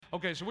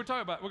Okay, so we're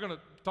going to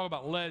talk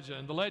about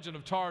legend. The Legend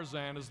of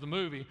Tarzan is the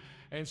movie,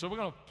 and so we're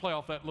going to play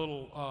off that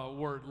little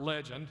word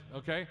legend,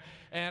 okay?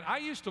 And I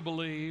used to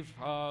believe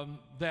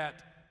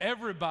that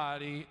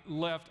everybody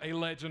left a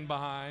legend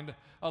behind,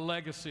 a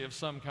legacy of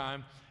some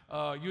kind.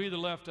 You either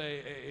left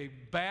a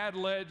bad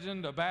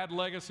legend, a bad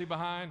legacy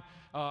behind.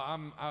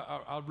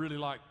 I really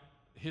like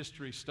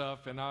history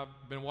stuff, and I've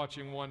been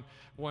watching one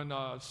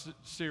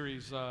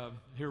series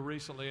here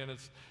recently, and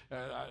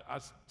I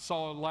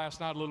saw last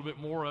night a little bit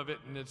more of it,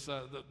 and it's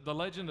the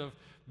legend of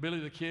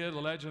Billy the Kid, the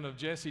legend of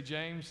Jesse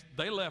James.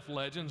 They left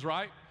legends,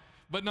 right?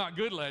 But not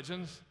good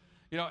legends,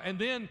 you know. And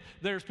then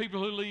there's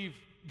people who leave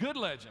good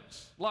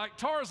legends, like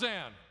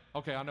Tarzan.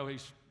 Okay, I know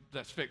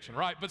that's fiction,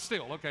 right? But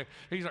still, okay,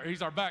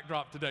 he's our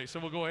backdrop today, so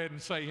we'll go ahead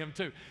and say him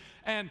too.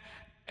 And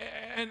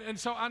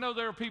so I know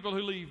there are people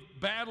who leave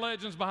bad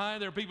legends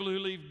behind. There are people who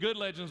leave good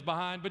legends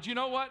behind. But you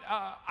know what?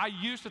 I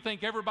used to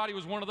think everybody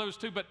was one of those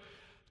too. But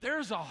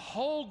there's a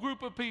whole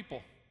group of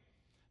people.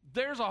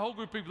 There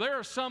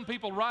are some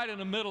people right in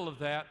the middle of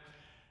that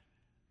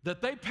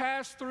they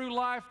pass through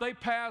life, they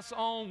pass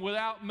on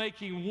without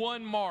making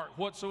one mark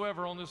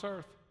whatsoever on this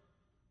earth.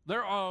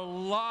 There are a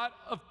lot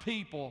of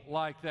people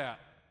like that.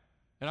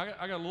 And I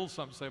got a little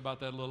something to say about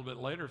that a little bit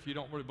later if you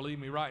don't really believe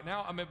me right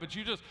now. But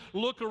you just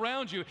look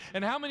around you,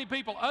 and how many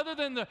people, other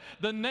than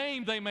the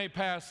name they may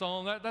pass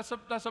on,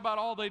 that's about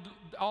all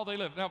they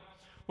live. Now,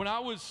 when I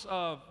was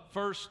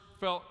first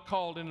felt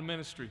called into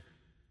ministry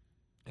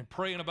and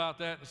praying about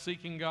that and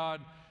seeking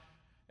God,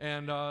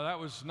 and that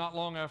was not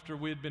long after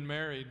we had been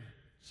married.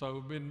 So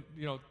it'd been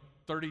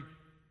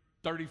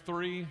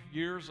 33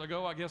 years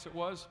ago, I guess it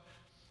was.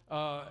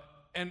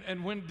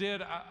 And when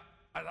did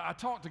I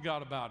talked to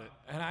God about it,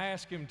 and I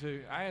asked him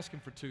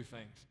for two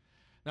things.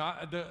 Now,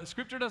 the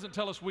Scripture doesn't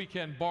tell us we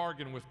can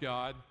bargain with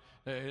God.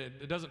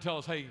 It doesn't tell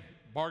us, hey,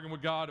 bargain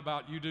with God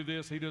about you do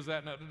this, he does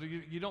that. No,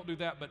 you don't do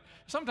that, but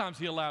sometimes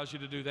he allows you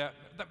to do that.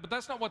 But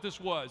that's not what this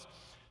was.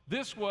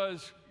 This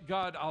was,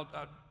 God,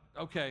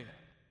 okay,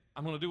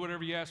 I'm going to do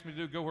whatever you ask me to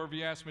do, go wherever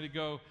you ask me to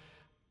go.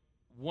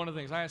 One of the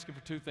things, I asked him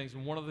for two things,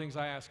 and one of the things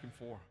I asked him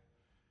for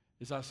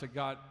is I said,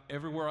 God,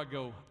 everywhere I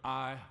go,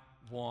 I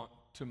want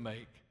to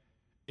make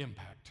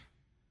impact.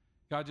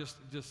 God, just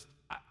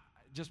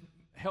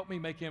help me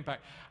make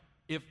impact.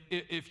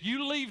 If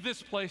you leave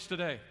this place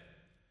today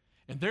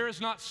and there is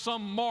not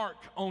some mark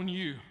on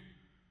you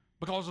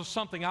because of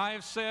something I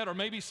have said, or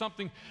maybe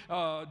something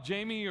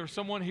Jamie or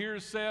someone here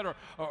has said,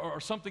 or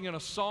something in a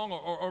song,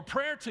 or a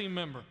prayer team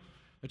member,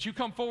 that you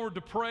come forward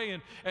to pray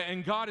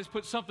and God has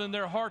put something in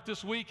their heart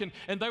this week,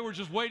 and they were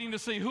just waiting to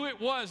see who it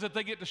was that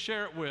they get to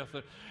share it with.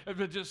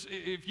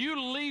 If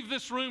you leave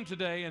this room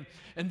today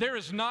and there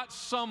is not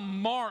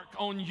some mark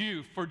on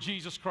you for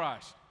Jesus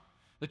Christ,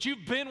 that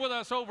you've been with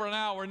us over an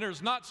hour and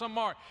there's not some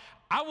mark,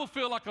 I will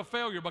feel like a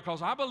failure,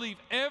 because I believe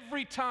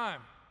every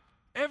time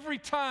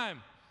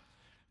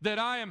that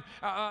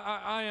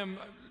I am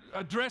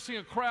addressing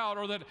a crowd,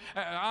 or that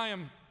I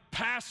am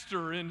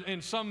pastor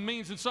in some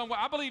means, in some way,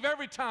 I believe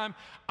every time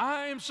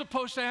I am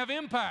supposed to have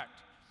impact.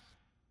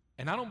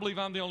 And I don't believe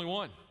I'm the only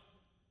one.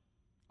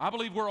 I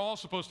believe we're all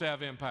supposed to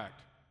have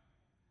impact.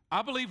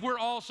 I believe we're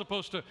all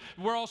supposed to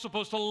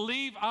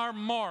leave our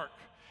mark.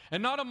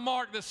 And not a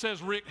mark that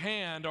says Rick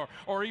Hand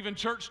or even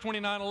Church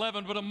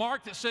 2911, but a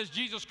mark that says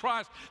Jesus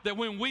Christ, that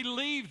when we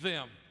leave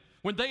them,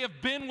 when they have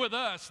been with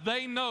us,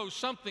 they know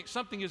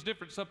something is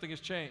different, something has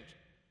changed.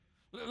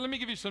 Let me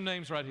give you some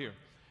names right here.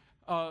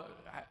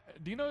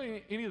 Do you know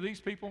any of these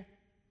people?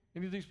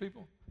 Any of these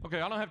people?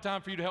 Okay, I don't have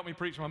time for you to help me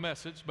preach my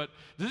message, but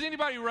does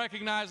anybody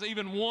recognize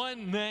even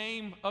one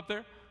name up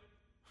there?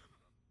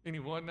 Any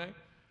one name?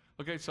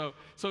 Okay, so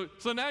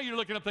now you're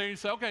looking up there and you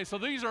say, okay, so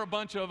these are a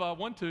bunch of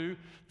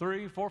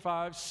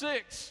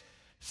 6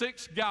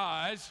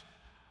 guys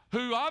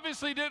who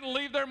obviously didn't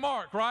leave their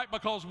mark, right?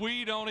 Because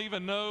we don't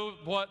even know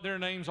what their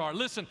names are.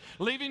 Listen,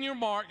 leaving your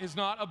mark is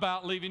not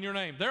about leaving your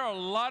name. There are a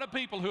lot of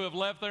people who have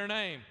left their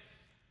name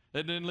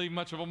that didn't leave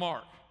much of a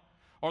mark.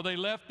 Or they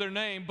left their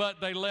name, but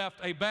they left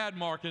a bad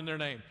mark in their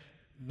name.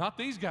 Not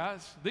these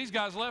guys. These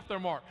guys left their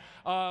mark.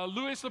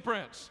 Louis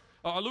LaPrince,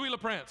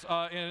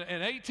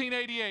 in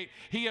 1888,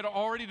 he had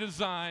already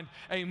designed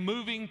a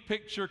moving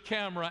picture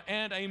camera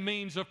and a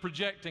means of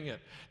projecting it.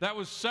 That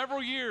was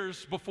several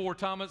years before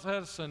Thomas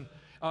Edison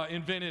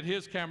invented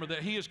his camera that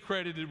he is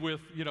credited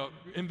with,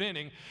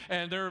 inventing.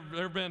 And there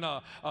have been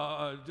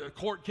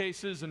court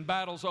cases and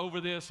battles over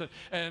this,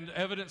 and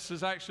evidence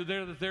is actually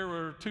there that there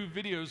were 2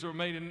 videos that were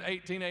made in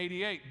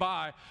 1888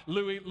 by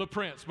Louis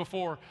LaPrince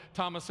before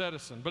Thomas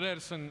Edison. But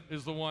Edison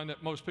is the one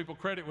that most people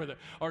credit with it.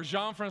 Or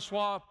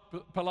Jean-Francois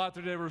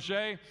Pilatre de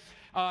Roget,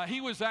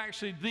 he was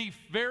actually the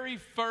very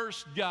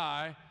first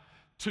guy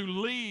to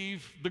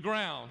leave the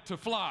ground, to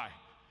fly.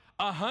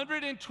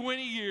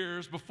 120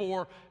 years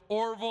before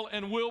Orville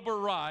and Wilbur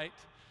Wright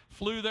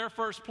flew their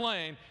first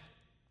plane,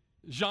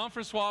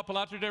 Jean-Francois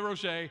Pilatre de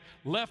Roget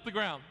left the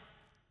ground.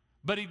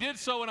 But he did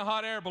so in a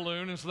hot air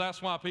balloon, and so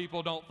that's why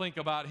people don't think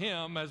about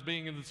him as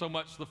being so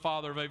much the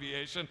father of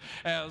aviation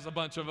as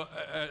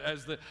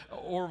as the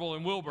Orville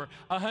and Wilbur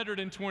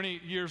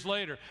 120 years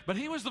later. But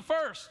he was the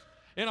first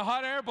in a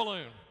hot air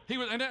balloon.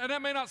 And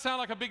that may not sound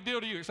like a big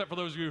deal to you, except for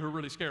those of you who are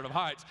really scared of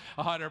heights.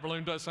 A hot air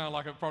balloon does sound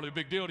like probably a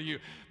big deal to you.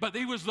 But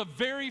he was the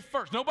very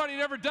first. Nobody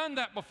had ever done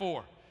that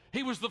before.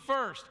 He was the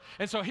first.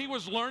 And so he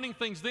was learning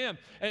things then,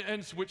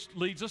 and which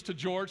leads us to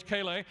George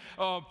Cayley,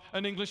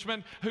 an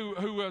Englishman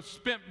who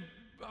spent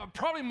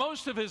probably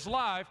most of his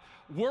life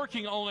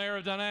working on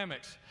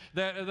aerodynamics.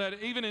 That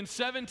even in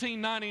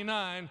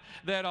 1799,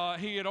 that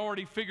he had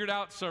already figured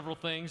out several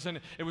things. And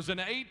it was in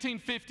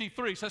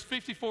 1853, so that's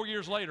 54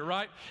 years later,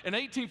 right? In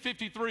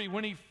 1853,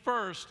 when he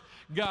first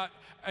got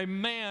a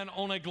man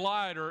on a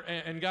glider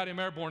and got him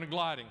airborne and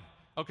gliding.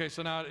 Okay,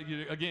 so now,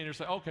 again, you're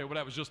saying, okay, well,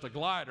 that was just a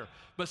glider.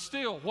 But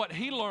still, what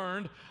he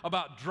learned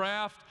about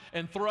draft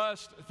and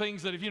thrust,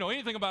 things that if you know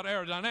anything about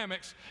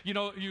aerodynamics, you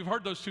know, you've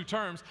heard those two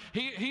terms.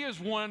 He is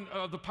one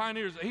of the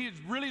pioneers. He is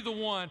really the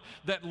one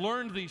that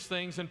learned these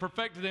things and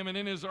perfected them. And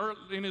in his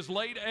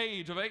late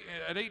age, at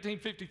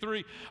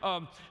 1853,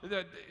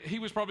 that he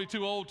was probably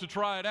too old to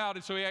try it out,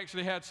 and so he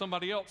actually had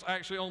somebody else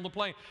actually on the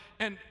plane.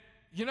 And,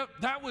 you know,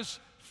 that was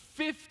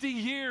 50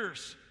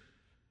 years.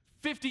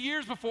 50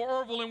 years before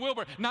Orville and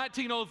Wilbur,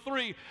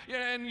 1903.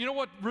 And you know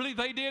what really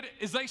they did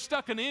is they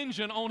stuck an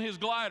engine on his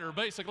glider,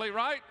 basically,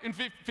 right? And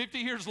 50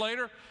 years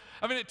later,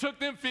 I mean, it took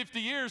them 50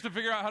 years to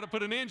figure out how to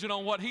put an engine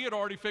on what he had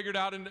already figured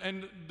out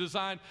and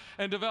designed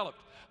and developed.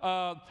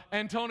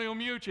 Antonio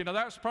Meucci. Now,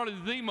 that's probably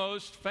the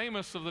most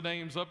famous of the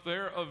names up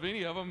there of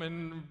any of them,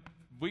 and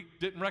we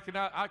didn't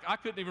recognize, I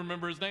couldn't even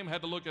remember his name,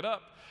 had to look it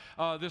up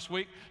this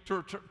week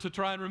to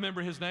try and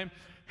remember his name.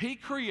 He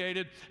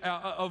created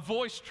a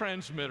voice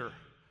transmitter.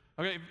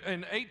 Okay,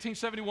 in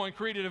 1871,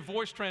 created a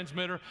voice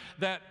transmitter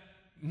that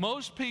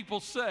most people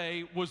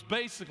say was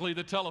basically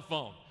the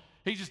telephone.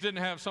 He just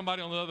didn't have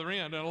somebody on the other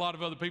end and a lot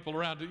of other people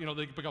around, you know,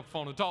 they could pick up the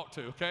phone and talk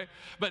to, okay?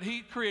 But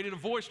he created a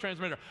voice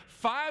transmitter.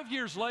 5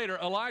 years later,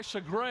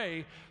 Elisha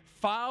Gray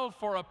filed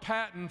for a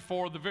patent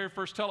for the very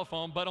first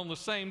telephone, but on the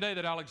same day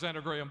that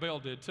Alexander Graham Bell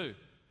did too.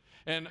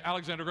 And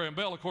Alexander Graham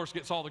Bell, of course,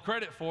 gets all the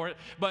credit for it.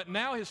 But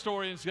now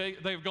historians,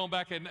 they've gone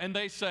back and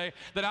they say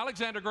that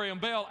Alexander Graham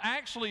Bell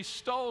actually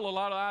stole a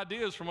lot of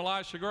ideas from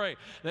Elisha Gray.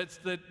 That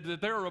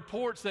there are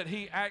reports that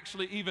he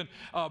actually even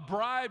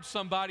bribed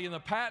somebody in the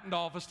patent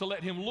office to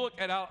let him look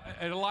at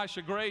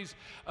Elisha Gray's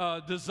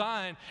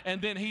design.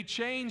 And then he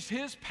changed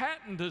his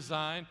patent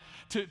design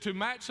to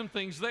match some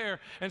things there.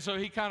 And so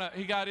he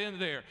got in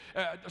there.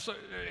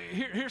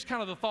 Here's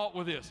kind of the thought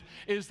with this,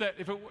 is that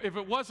if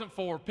it wasn't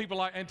for people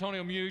like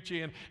Antonio Meucci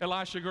and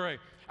Elisha Gray,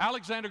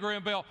 Alexander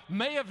Graham Bell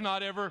may have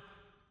not ever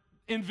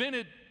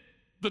invented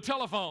the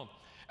telephone.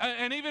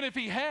 And even if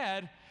he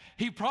had,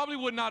 he probably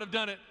would not have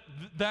done it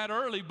that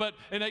early, but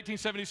in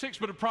 1876,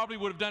 but it probably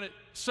would have done it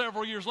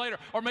several years later.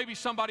 Or maybe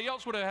somebody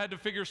else would have had to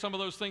figure some of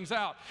those things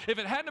out. If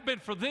it hadn't been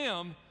for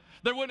them,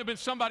 there wouldn't have been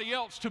somebody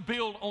else to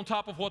build on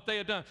top of what they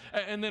had done.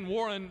 And then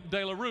Warren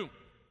De La Rue.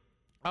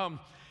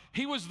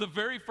 He was the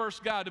very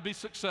first guy to be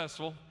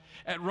successful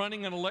at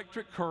running an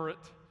electric current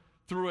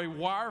through a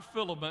wire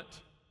filament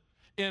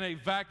in a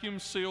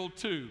vacuum-sealed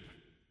tube.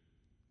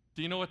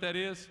 Do you know what that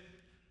is?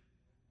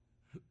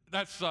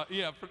 That's,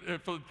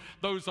 for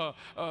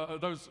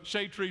those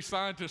shade tree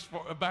scientists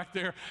back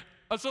there,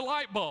 it's a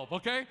light bulb,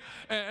 okay?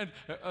 And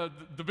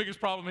the biggest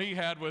problem he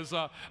had was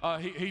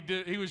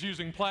he was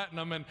using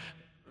platinum, and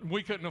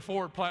we couldn't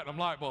afford platinum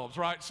light bulbs,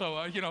 right?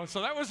 So,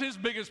 so that was his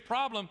biggest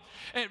problem.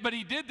 But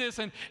he did this,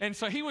 and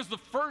so he was the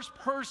first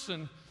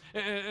person,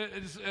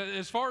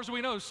 as far as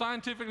we know,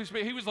 scientifically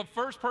speaking, he was the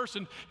first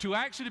person to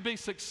actually be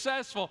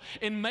successful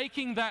in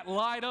making that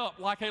light up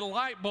like a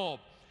light bulb.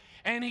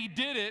 And he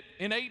did it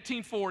in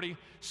 1840,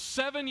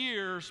 7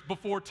 years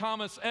before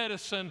Thomas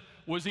Edison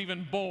was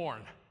even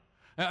born.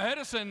 Now,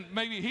 Edison,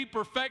 maybe he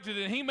perfected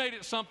it, and he made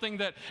it something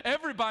that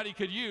everybody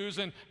could use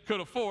and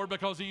could afford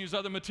because he used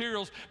other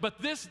materials.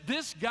 But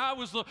this guy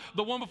was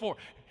the one before.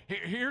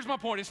 Here's my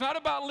point. It's not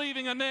about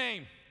leaving a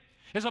name.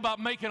 It's about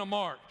making a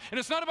mark. And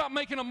it's not about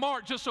making a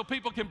mark just so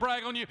people can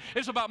brag on you.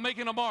 It's about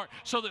making a mark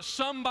so that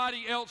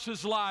somebody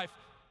else's life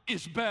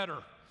is better.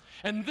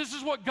 And this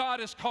is what God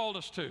has called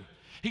us to.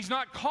 He's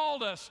not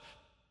called us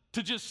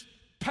to just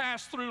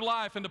pass through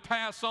life and to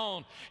pass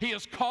on. He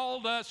has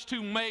called us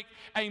to make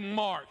a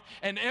mark.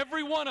 And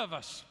every one of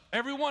us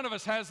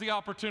has the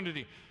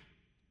opportunity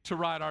to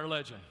write our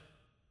legend.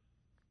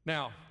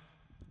 Now,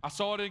 I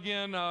saw it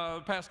again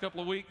the past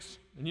couple of weeks,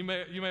 and you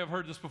may have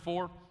heard this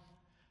before.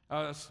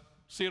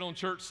 See it on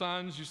church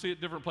signs, you see it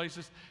different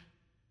places.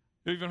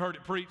 You even heard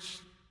it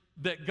preached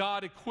that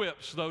God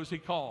equips those he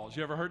calls.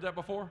 You ever heard that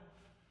before?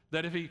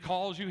 That if he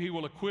calls you, he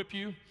will equip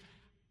you.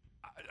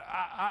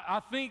 I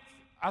think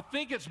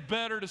it's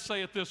better to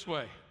say it this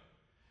way,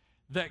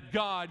 that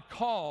God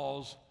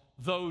calls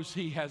those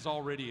he has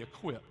already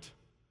equipped.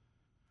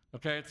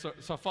 Okay,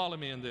 so follow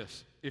me in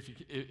this,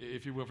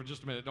 if you will, for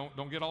just a minute.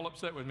 Don't get all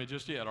upset with me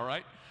just yet, all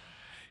right?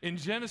 In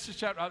Genesis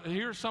chapter,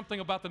 here's something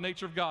about the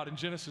nature of God in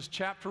Genesis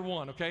chapter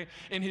 1, okay?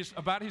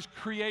 About his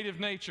creative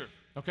nature,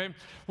 okay?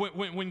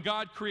 When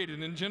God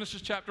created, in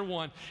Genesis chapter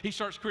 1, he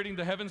starts creating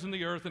the heavens and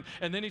the earth,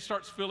 and then he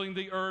starts filling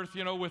the earth,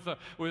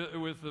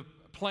 with the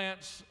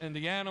plants and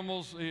the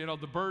animals,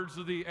 the birds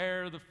of the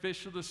air, the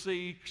fish of the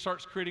sea,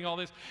 starts creating all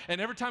this. And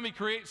every time he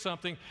creates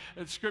something,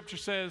 Scripture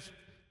says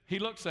he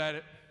looks at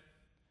it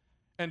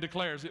and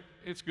declares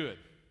it's good,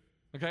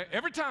 okay?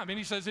 Every time, and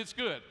he says it's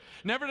good.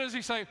 Never does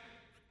he say,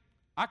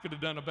 I could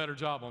have done a better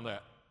job on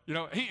that.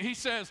 He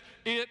says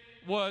it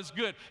was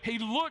good. He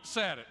looks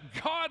at it.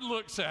 God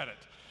looks at it.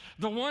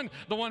 The one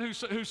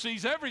who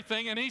sees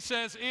everything, and he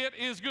says it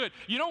is good.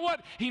 You know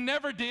what he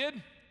never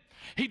did?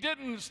 He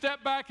didn't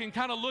step back and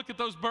kind of look at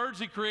those birds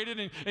he created,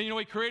 and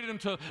he created them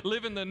to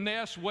live in the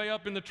nest way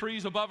up in the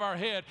trees above our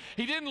head.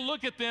 He didn't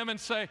look at them and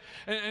say,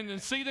 and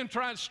see them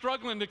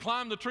struggling to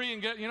climb the tree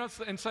and get,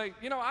 and say,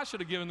 I should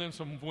have given them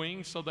some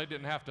wings so they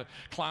didn't have to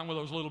climb with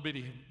those little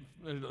bitty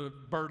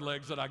bird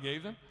legs that I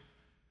gave them.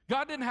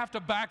 God didn't have to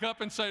back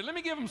up and say, let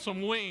me give them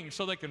some wings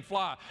so they can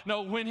fly.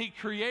 No, when he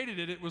created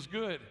it, it was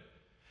good.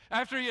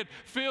 After he had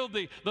filled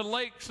the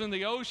lakes and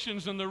the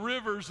oceans and the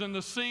rivers and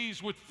the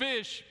seas with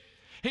fish,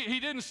 he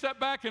didn't step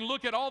back and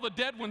look at all the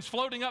dead ones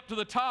floating up to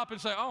the top and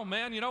say, oh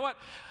man, you know what?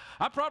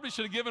 I probably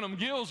should have given them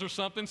gills or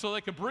something so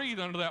they could breathe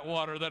under that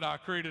water that I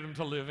created them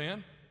to live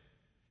in.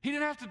 He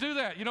didn't have to do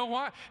that. You know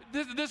why?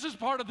 This is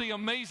part of the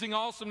amazing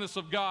awesomeness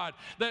of God.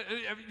 Have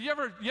you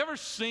ever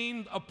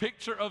seen a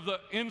picture of the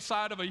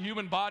inside of a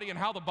human body and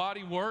how the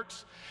body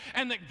works?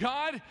 And that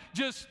God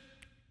just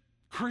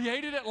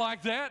created it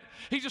like that.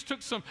 He just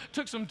took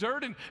some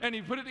dirt and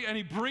he put it and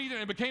he breathed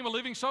it and it became a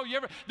living soul.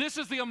 This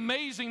is the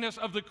amazingness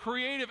of the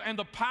creative and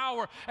the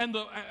power and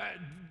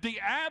the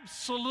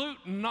absolute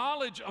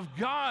knowledge of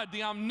God,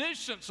 the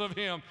omniscience of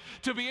him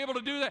to be able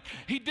to do that.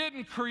 He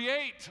didn't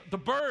create the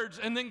birds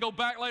and then go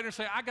back later and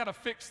say, I got to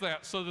fix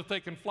that so that they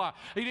can fly.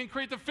 He didn't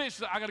create the fish.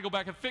 I got to go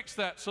back and fix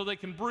that so they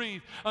can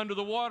breathe under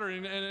the water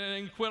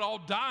and quit all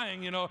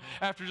dying,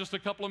 after just a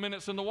couple of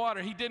minutes in the water.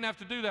 He didn't have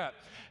to do that.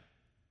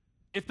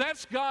 If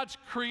that's God's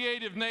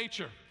creative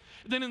nature,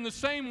 then in the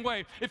same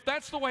way, if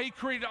that's the way he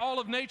created all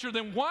of nature,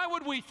 then why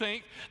would we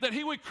think that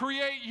he would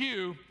create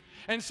you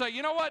and say,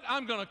 you know what,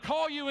 I'm going to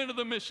call you into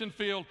the mission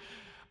field,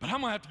 but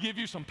I'm going to have to give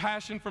you some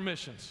passion for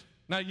missions.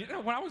 Now,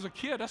 when I was a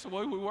kid, that's the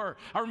way we were.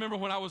 I remember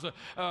when I was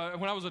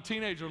a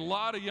teenager, a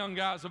lot of young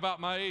guys about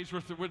my age,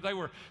 they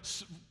were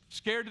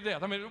scared to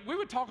death. I mean, we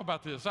would talk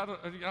about this. I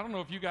don't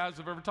know if you guys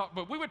have ever talked,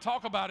 but we would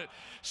talk about it,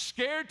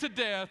 scared to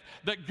death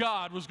that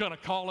God was going to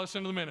call us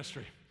into the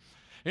ministry.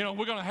 We're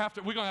going to have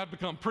to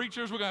become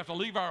preachers. We're going to have to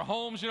leave our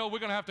homes. We're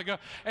going to have to go.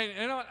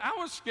 And I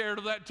was scared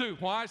of that too.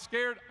 Why?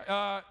 Scared,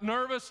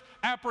 nervous,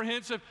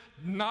 apprehensive,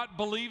 not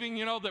believing,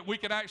 that we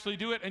could actually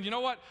do it. And you know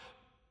what?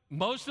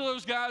 Most of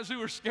those guys who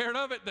were scared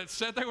of it, that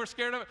said they were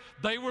scared of it,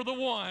 they were the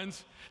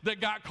ones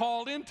that got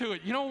called into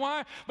it. You know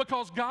why?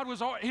 Because God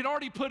he'd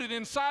already put it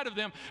inside of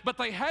them, but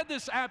they had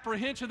this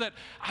apprehension that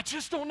I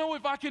just don't know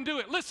if I can do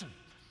it. Listen,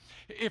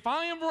 if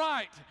I am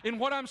right in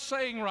what I'm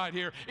saying right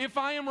here, if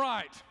I am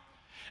right,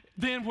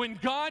 then when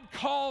God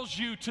calls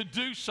you to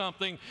do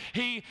something,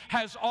 he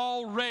has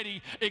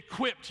already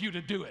equipped you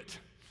to do it.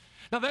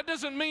 Now, that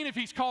doesn't mean if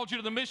he's called you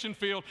to the mission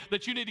field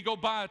that you need to go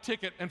buy a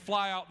ticket and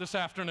fly out this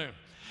afternoon.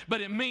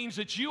 But it means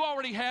that you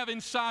already have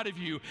inside of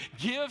you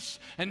gifts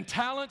and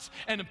talents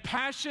and a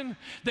passion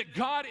that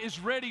God is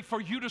ready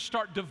for you to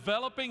start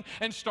developing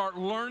and start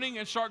learning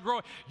and start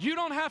growing. You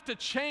don't have to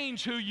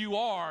change who you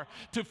are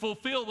to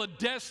fulfill the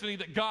destiny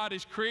that God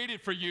has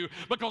created for you,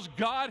 because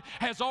God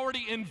has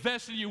already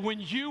invested in you. When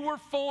you were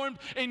formed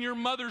in your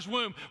mother's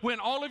womb, when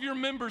all of your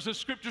members, as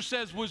Scripture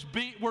says,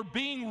 were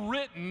being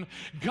written,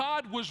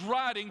 God was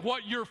writing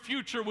what your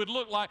future would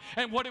look like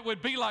and what it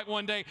would be like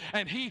one day.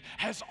 And he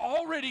has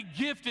already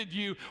gifted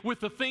you with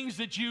the things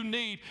that you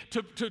need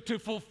to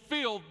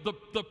fulfill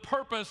the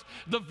purpose,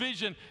 the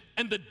vision,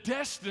 and the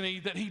destiny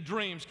that he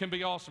dreams can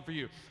be awesome for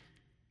you.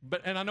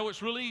 And I know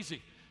it's really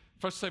easy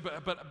for us to say,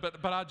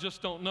 but I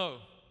just don't know.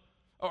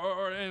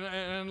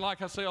 And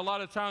like I say, a lot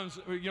of times,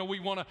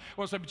 we want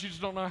to say, but you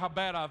just don't know how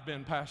bad I've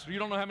been, Pastor. You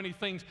don't know how many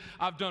things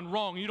I've done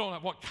wrong. You don't know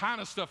what kind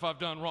of stuff I've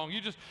done wrong.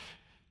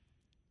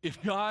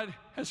 If God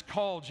has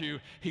called you,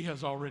 he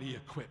has already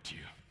equipped you.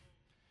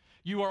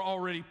 You are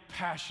already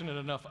passionate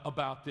enough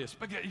about this.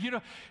 But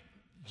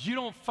you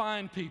don't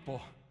find people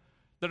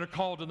that are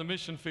called to the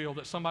mission field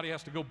that somebody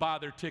has to go buy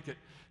their ticket,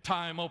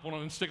 tie them up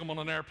and stick them on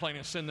an airplane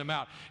and send them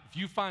out. If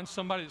you find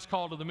somebody that's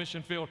called to the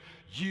mission field,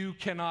 you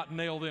cannot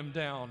nail them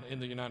down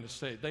in the United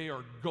States. They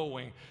are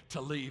going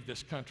to leave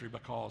this country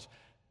because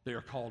they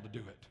are called to do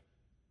it.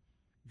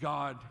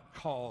 God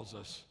calls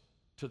us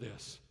to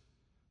this.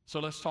 So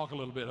let's talk a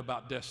little bit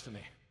about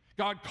destiny.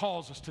 God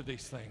calls us to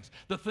these things,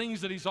 the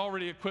things that he's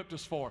already equipped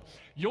us for.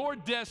 Your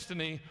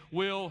destiny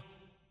will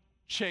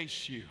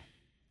chase you.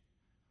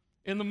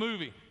 In the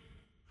movie,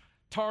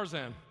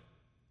 Tarzan,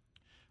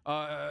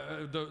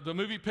 the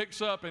movie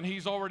picks up and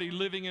he's already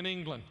living in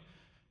England.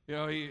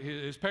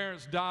 His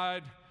parents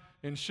died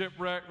in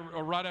shipwreck,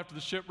 or right after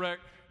the shipwreck.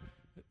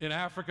 in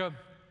Africa.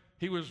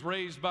 He was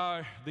raised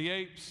by the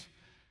apes.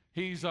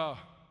 He's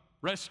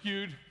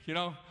rescued,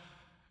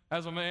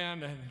 as a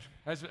man, and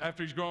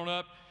after he's grown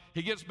up.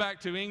 He gets back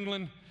to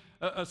England,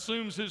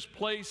 assumes his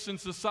place in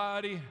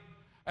society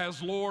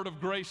as Lord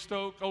of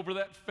Greystoke, over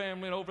that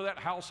family and over that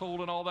household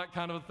and all that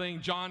kind of a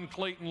thing. John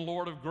Clayton,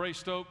 Lord of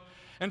Greystoke.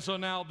 And so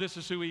now this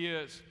is who he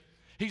is.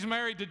 He's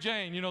married to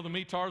Jane. The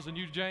me Tarzan,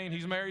 you Jane.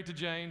 He's married to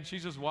Jane.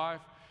 She's his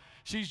wife.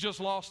 She's just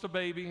lost a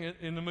baby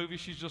in the movie.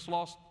 She's just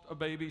lost a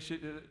baby.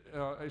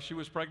 She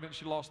was pregnant.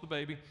 She lost the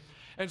baby.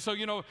 And so,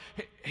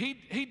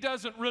 he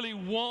doesn't really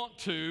want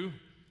to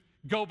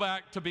go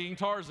back to being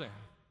Tarzan.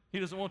 He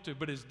doesn't want to,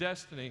 but his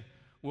destiny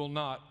will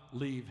not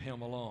leave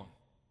him alone.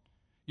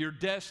 Your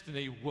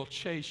destiny will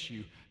chase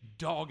you,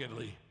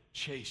 doggedly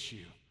chase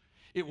you.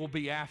 It will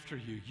be after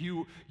you.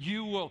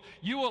 You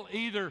will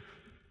either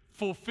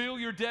fulfill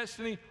your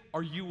destiny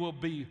or you will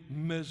be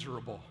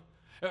miserable.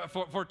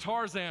 For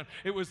Tarzan,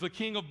 it was the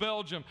king of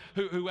Belgium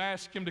who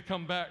asked him to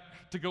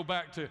go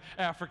back to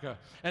Africa.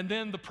 And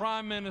then the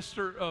prime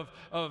minister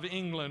of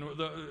England,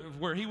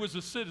 where he was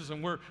a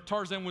citizen, where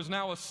Tarzan was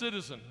now a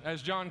citizen,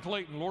 as John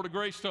Clayton, Lord of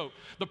Greystoke.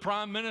 The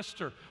prime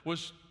minister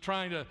was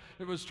trying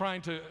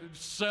to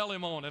sell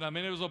him on it. I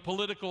mean, it was a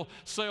political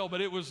sale,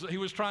 but he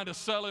was trying to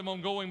sell him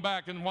on going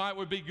back and why it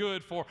would be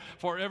good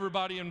for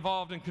everybody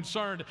involved and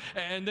concerned.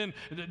 And then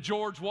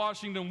George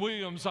Washington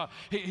Williams,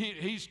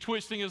 he's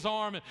twisting his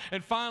arm,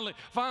 and finally,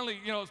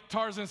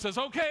 Tarzan says,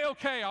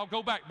 okay, I'll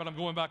go back, but I'm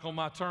going back on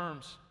my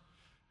terms.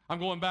 I'm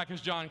going back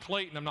as John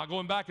Clayton. I'm not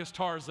going back as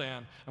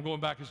Tarzan. I'm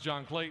going back as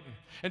John Clayton.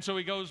 And so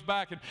he goes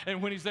back,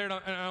 and when he's there,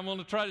 and I'm going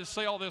to try to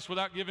say all this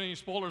without giving any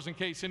spoilers in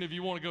case any of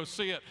you want to go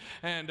see it.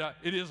 And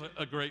it is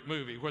a great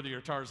movie, whether you're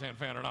a Tarzan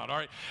fan or not, all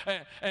right?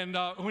 And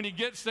when he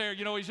gets there,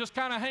 he's just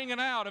kind of hanging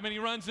out. I mean, he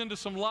runs into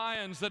some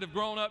lions that have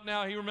grown up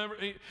now.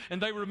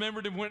 And they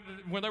remembered him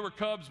when they were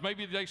cubs.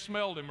 Maybe they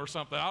smelled him or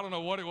something. I don't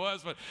know what it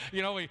was, but,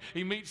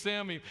 he meets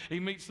them. He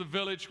meets the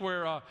village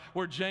where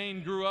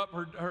Jane grew up.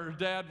 Her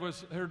dad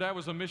was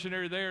a missionary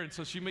there, and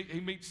so he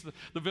meets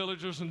the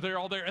villagers, and they're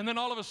all there. And then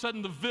all of a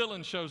sudden, the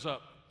villain shows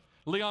up,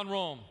 Leon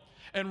Rome.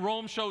 And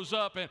Rome shows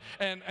up,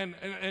 and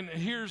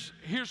here's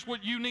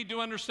what you need to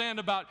understand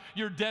about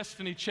your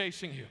destiny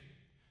chasing you.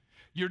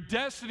 Your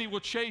destiny will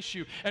chase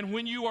you, and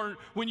when you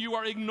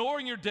are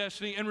ignoring your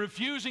destiny and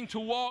refusing to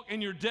walk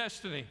in your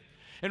destiny,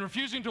 and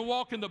refusing to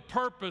walk in the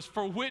purpose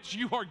for which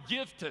you are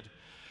gifted,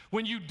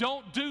 when you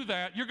don't do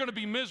that, you're going to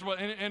be miserable.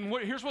 And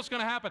here's what's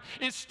going to happen.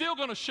 It's still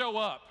going to show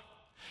up.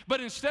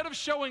 But instead of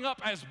showing up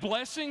as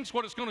blessings,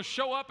 what it's going to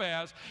show up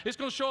as, it's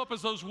going to show up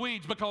as those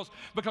weeds because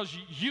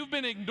you've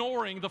been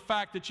ignoring the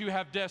fact that you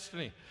have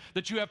destiny,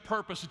 that you have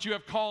purpose, that you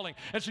have calling.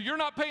 And so you're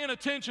not paying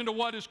attention to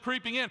what is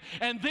creeping in.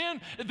 And then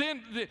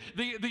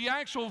the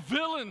actual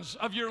villains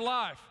of your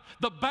life,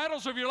 the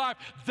battles of your life,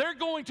 they're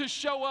going to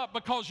show up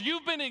because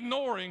you've been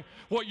ignoring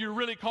what you're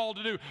really called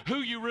to do,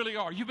 who you really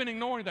are. You've been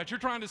ignoring that. You're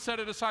trying to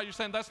set it aside. You're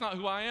saying, that's not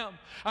who I am.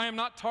 I am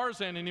not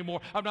Tarzan anymore.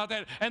 I'm not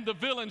that. And the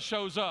villain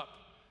shows up,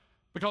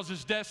 because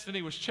his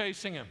destiny was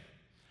chasing him.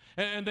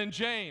 And then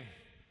Jane,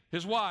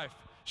 his wife,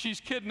 she's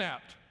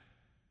kidnapped.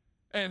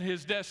 And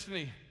his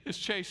destiny is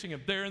chasing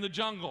him. They're in the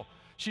jungle.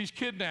 She's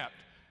kidnapped.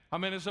 I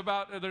mean, there's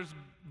about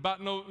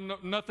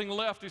nothing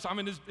left.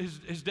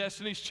 His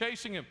destiny's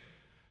chasing him.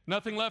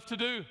 Nothing left to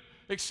do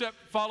except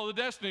follow the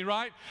destiny,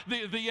 right?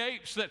 The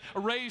apes that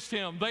raised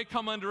him, they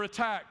come under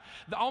attack.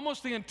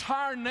 Almost the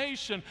entire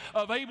nation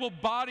of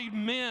able-bodied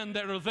men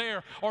that are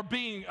there are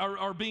being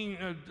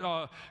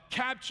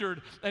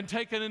captured and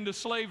taken into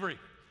slavery.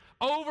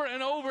 Over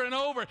and over and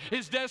over,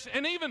 his destiny,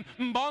 and even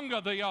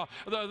Mbonga,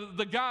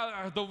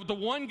 the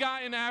one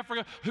guy in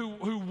Africa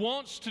who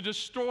wants to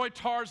destroy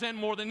Tarzan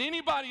more than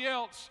anybody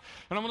else.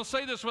 And I'm going to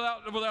say this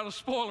without a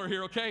spoiler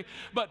here, okay?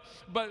 But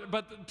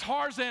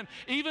Tarzan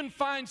even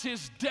finds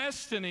his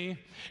destiny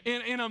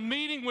in a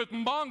meeting with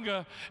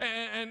Mbonga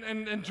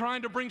and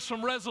trying to bring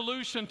some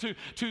resolution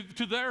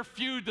to their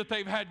feud that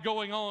they've had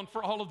going on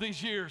for all of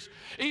these years.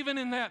 Even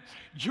in that,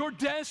 your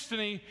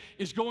destiny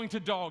is going to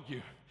dog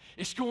you.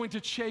 It's going to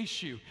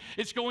chase you.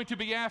 It's going to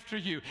be after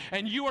you.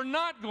 And you are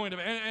not going to.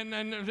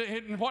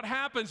 And what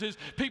happens is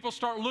people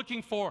start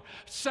looking for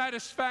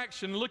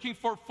satisfaction, looking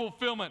for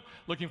fulfillment,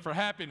 looking for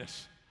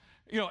happiness,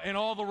 in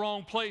all the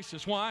wrong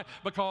places. Why?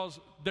 Because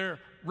they're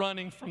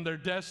running from their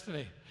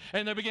destiny.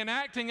 And they begin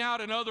acting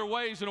out in other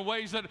ways, in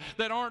ways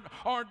that aren't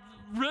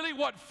really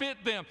what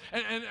fit them.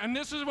 And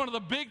this is one of the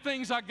big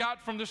things I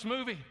got from this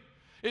movie.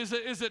 Is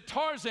that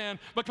Tarzan,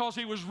 because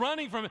he was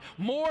running from it,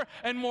 more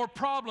and more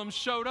problems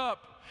showed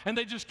up. And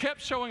they just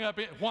kept showing up.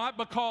 Why?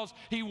 Because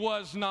he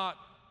was not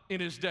in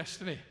his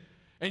destiny.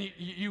 And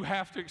you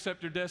have to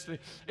accept your destiny.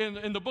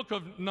 In the book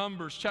of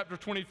Numbers, chapter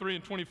 23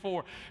 and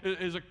 24,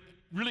 is a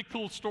really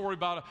cool story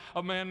about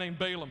a man named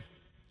Balaam.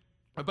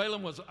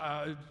 Balaam was,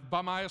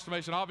 by my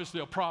estimation, obviously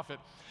a prophet.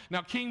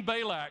 Now, King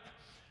Balak,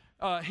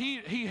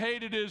 he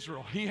hated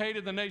Israel. He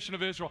hated the nation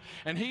of Israel.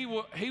 And he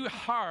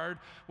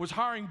was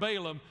hiring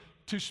Balaam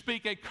to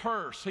speak a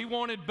curse. He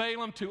wanted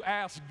Balaam to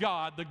ask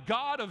God, the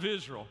God of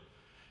Israel.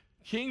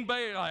 King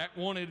Balak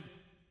wanted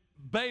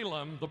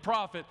Balaam, the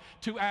prophet,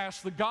 to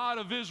ask the God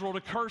of Israel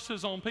to curse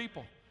his own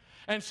people.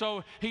 And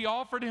so he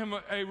offered him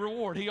a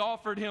reward. He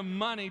offered him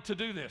money to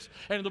do this.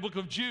 And in the book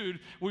of Jude,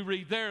 we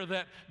read there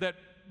that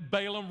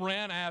Balaam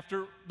ran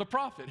after the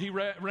prophet. He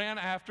ran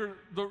after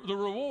the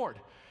reward,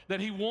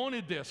 that he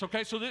wanted this.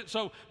 Okay,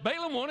 so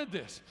Balaam wanted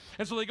this.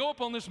 And so they go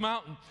up on this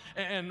mountain,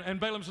 and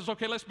Balaam says,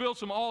 okay, let's build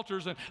some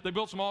altars. And they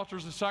built some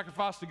altars and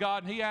sacrifice to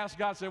God. And he asked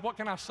God, said, what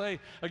can I say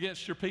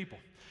against your people?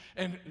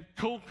 And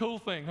cool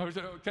thing,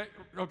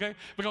 okay?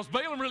 Because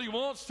Balaam really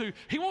wants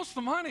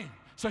the money.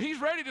 So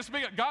he's ready to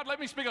speak, God, let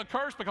me speak a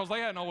curse, because they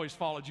hadn't always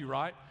followed you,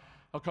 right?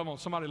 Oh, come on,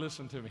 somebody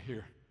listen to me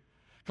here.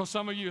 Because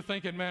some of you are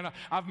thinking, man,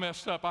 I've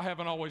messed up. I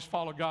haven't always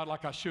followed God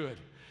like I should.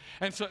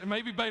 And so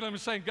maybe Balaam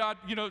is saying, God,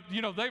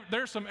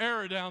 there's some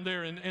error down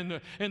there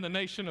in the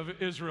nation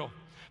of Israel.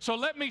 So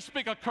let me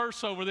speak a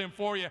curse over them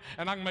for you,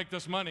 and I can make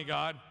this money,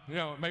 God.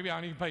 Maybe I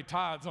don't even pay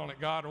tithes on it,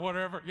 God, or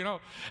whatever,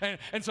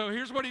 And so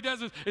here's what he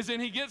does is then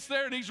he gets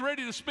there, and he's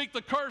ready to speak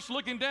the curse,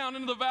 looking down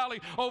into the valley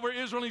over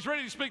Israel. And he's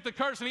ready to speak the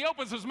curse, and he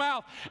opens his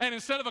mouth, and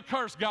instead of a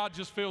curse, God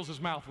just fills his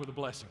mouth with a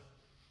blessing.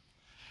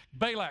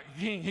 Balak,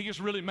 king, he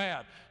gets really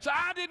mad. So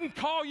I didn't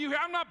call you here.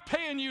 I'm not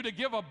paying you to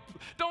give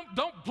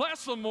don't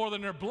bless them more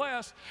than they're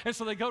blessed. And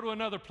so they go to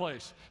another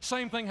place.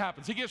 Same thing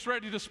happens. He gets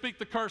ready to speak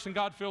the curse, and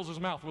God fills his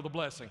mouth with a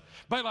blessing.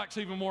 Balak's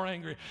even more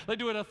angry. They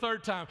do it a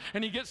third time,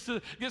 and he gets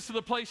to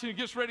the place, and he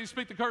gets ready to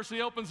speak the curse, and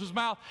he opens his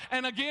mouth,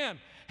 and again,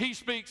 he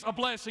speaks a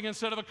blessing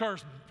instead of a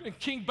curse. And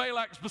King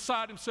Balak's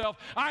beside himself.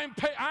 I ain't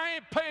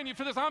paying you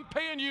for this. I'm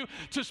paying you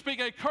to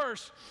speak a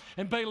curse.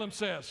 And Balaam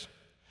says,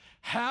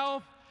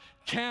 how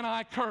can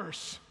I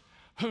curse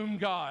whom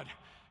God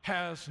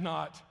has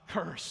not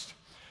cursed?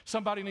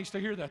 Somebody needs to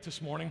hear that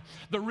this morning.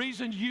 The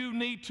reason you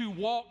need to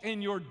walk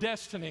in your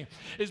destiny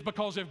is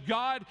because if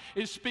God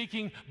is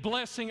speaking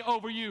blessing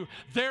over you,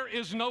 there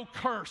is no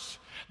curse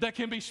that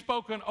can be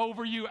spoken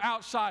over you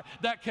outside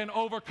that can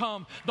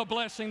overcome the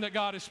blessing that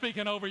God is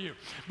speaking over you.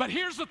 But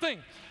here's the thing.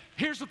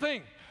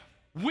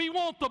 We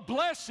want the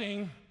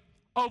blessing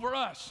over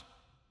us.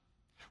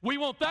 We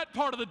want that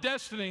part of the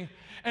destiny,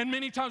 and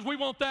many times we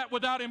want that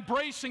without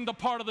embracing the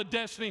part of the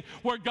destiny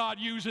where God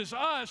uses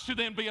us to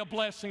then be a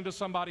blessing to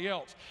somebody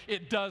else.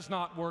 It does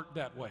not work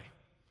that way.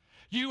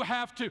 You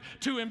have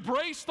to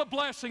embrace the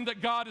blessing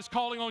that God is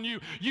calling on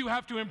you. You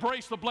have to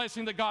embrace the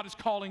blessing that God is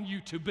calling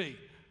you to be.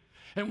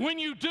 And when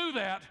you do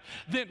that,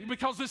 then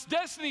because this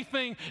destiny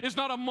thing is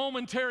not a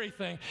momentary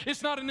thing,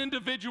 it's not an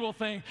individual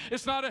thing,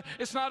 it's not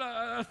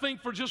a thing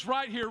for just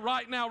right here,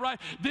 right now, right.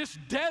 This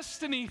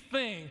destiny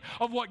thing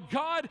of what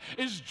God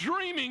is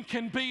dreaming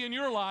can be in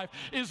your life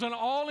is an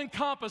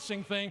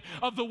all-encompassing thing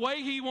of the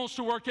way He wants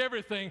to work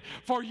everything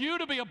for you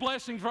to be a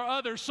blessing for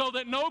others, so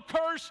that no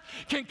curse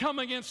can come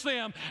against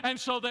them, and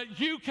so that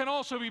you can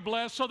also be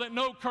blessed, so that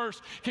no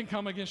curse can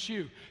come against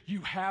you. You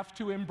have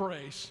to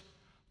embrace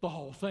the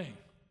whole thing.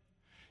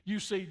 You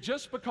see,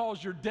 just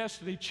because your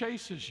destiny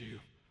chases you,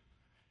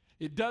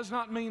 it does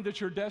not mean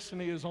that your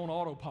destiny is on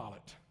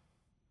autopilot.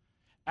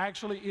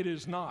 Actually, it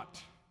is not.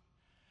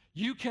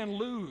 You can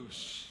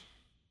lose.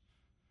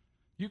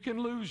 You can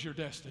lose your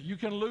destiny. You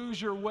can lose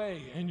your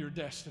way in your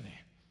destiny.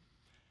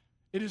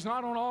 It is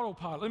not on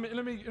autopilot.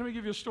 Let me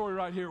give you a story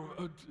right here.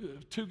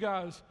 Two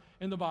guys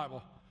in the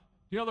Bible.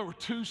 There were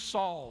two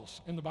Sauls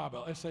in the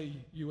Bible,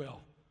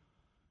 S-A-U-L.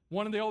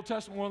 One in the Old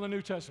Testament, one in the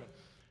New Testament.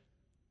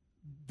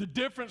 The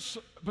difference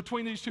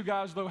between these two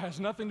guys, though, has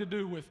nothing to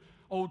do with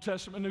Old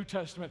Testament, New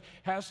Testament,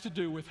 has to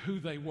do with who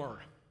they were.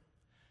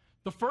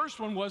 The first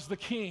one was the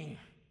king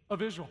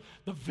of Israel,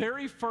 the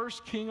very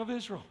first king of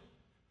Israel.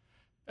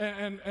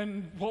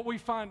 And what we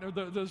find,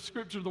 the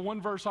scripture, the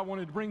one verse I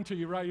wanted to bring to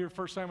you right here,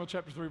 1 Samuel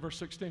chapter 3, verse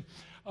 16,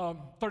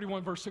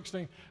 31, verse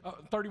 16,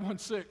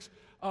 31:6,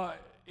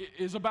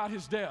 is about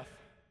his death.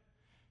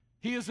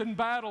 He is in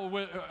battle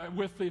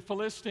with the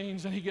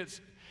Philistines, and he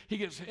gets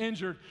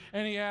injured,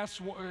 and he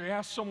asks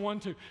someone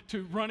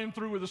to run him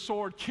through with a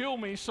sword, kill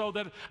me so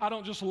that I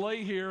don't just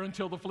lay here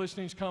until the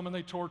Philistines come and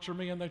they torture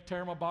me and they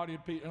tear my body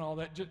to pieces and all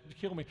that, just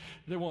kill me.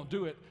 They won't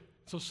do it.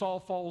 So Saul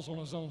falls on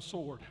his own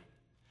sword.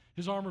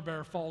 His armor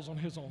bearer falls on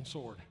his own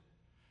sword.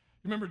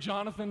 You remember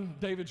Jonathan,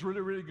 David's really,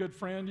 really good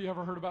friend? You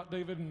ever heard about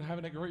David and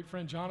having a great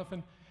friend,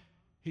 Jonathan?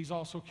 He's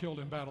also killed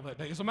in battle that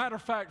day. As a matter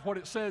of fact, what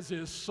it says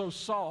is, so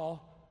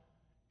Saul,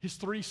 his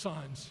three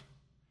sons,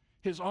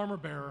 his armor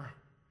bearer,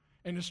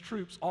 and his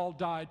troops all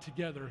died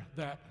together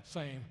that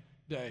same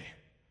day.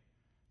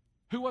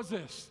 Who was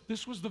this?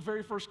 This was the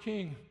very first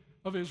king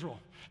of Israel.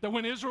 That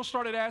when Israel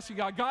started asking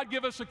God,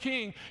 give us a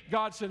king,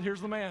 God said,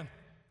 here's the man.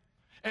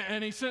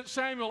 And he sent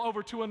Samuel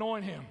over to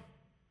anoint him.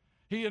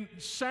 He and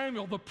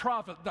Samuel, the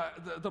prophet,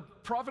 the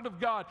prophet of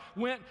God,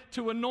 went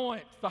to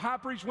anoint, the high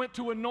priest went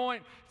to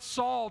anoint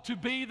Saul to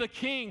be the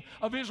king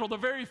of Israel, the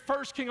very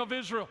first king of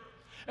Israel.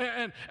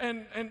 And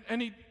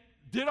he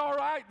did all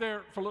right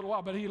there for a little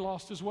while, but he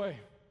lost his way.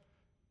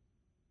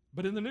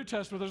 But in the New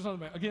Testament, there's another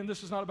man. Again,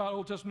 this is not about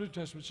Old Testament,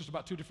 New Testament. It's just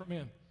about two different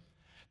men.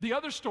 The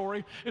other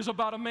story is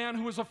about a man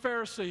who was a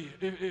Pharisee.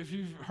 If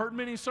you've heard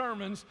many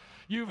sermons,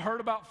 you've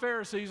heard about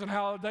Pharisees and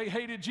how they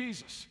hated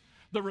Jesus.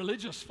 the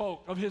religious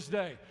folk of his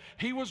day.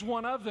 He was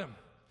one of them.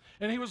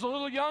 And he was a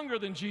little younger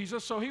than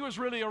Jesus, so he was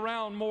really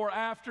around more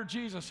after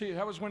Jesus.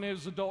 That was when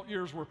his adult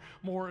years were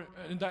more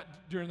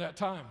during that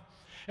time.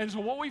 And so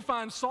what we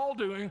find Saul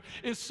doing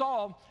is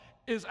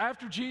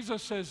after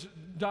Jesus has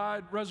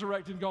died,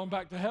 resurrected, and gone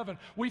back to heaven,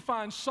 we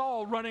find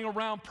Saul running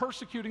around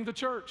persecuting the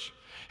church.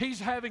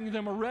 He's having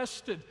them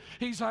arrested.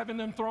 He's having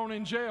them thrown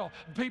in jail.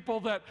 People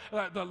that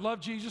love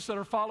Jesus, that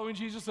are following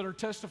Jesus, that are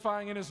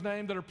testifying in his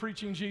name, that are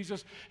preaching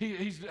Jesus,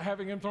 he's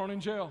having them thrown in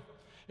jail.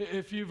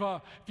 If you've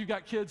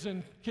got kids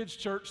in kids'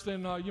 church,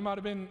 then you might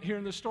have been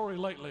hearing this story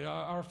lately.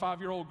 Our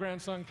 5-year-old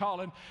grandson,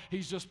 Colin,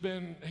 he's just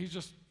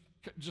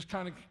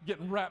kind of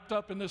getting wrapped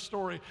up in this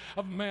story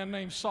of a man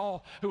named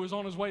Saul who was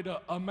on his way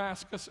to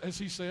Damascus, as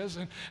he says,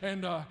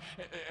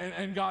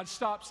 and God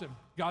stops him.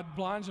 God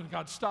blinds him.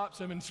 God stops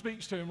him and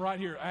speaks to him right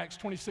here, Acts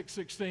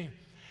 26:16.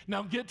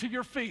 Now get to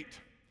your feet,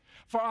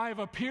 for I have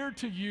appeared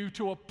to you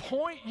to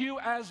appoint you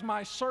as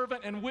my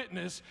servant and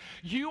witness.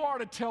 You are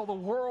to tell the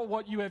world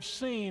what you have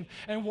seen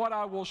and what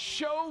I will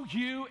show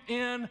you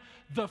in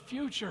the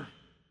future.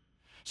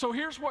 So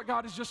here's what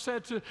God has just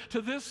said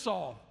to this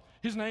Saul.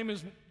 His name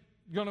is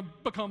going to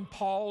become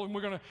Paul, and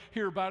we're going to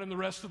hear about it in the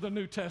rest of the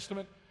New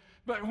Testament.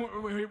 But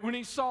when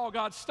he saw,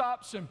 God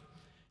stops him,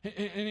 and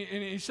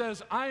he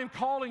says, I am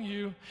calling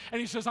you,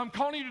 and he says, I'm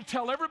calling you to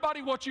tell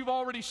everybody what you've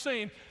already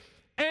seen,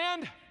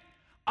 and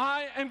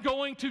I am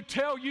going to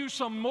tell you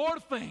some more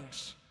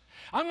things.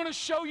 I'm going to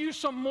show you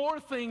some more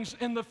things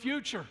in the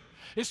future.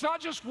 It's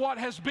not just what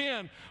has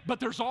been,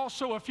 but there's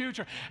also a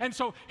future. And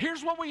so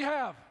here's what we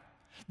have.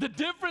 The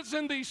difference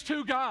in these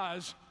two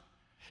guys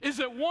is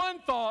that one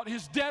thought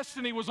his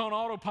destiny was on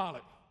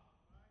autopilot.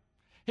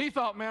 He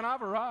thought, man,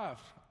 I've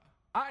arrived.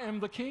 I am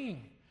the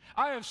king.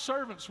 I have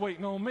servants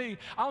waiting on me.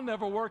 I'll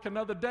never work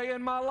another day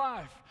in my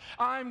life.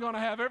 I'm going to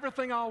have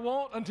everything I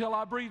want until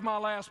I breathe my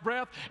last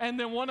breath, and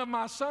then one of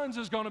my sons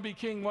is going to be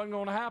king. Wasn't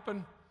going to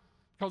happen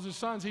because his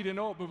sons, he didn't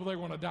know it, but they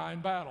were going to die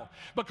in battle.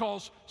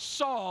 Because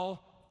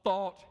Saul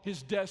thought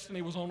his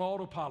destiny was on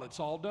autopilot. It's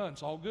all done.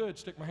 It's all good.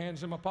 Stick my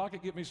hands in my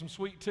pocket, get me some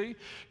sweet tea,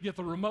 get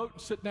the remote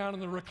and sit down in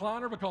the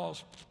recliner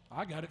because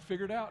I got it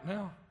figured out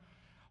now.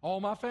 All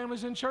my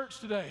family's in church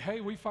today. Hey,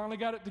 we finally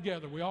got it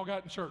together. We all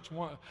got in church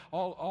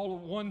all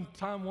one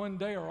time, one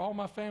day, or all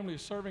my family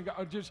is serving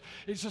God.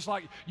 It's just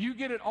like you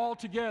get it all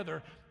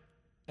together,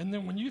 and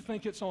then when you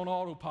think it's on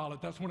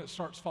autopilot, that's when it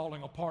starts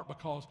falling apart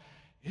because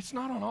it's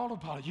not on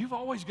autopilot. You've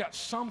always got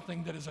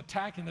something that is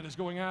attacking, that is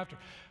going after.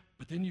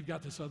 But then you've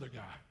got this other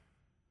guy,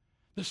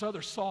 this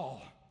other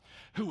Saul,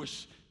 who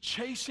was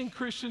chasing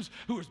Christians,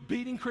 who was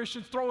beating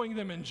Christians, throwing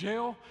them in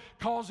jail,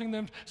 causing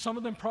them, some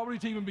of them probably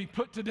to even be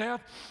put to death.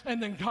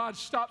 And then God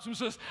stops him and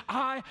says,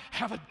 I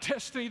have a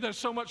destiny that's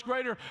so much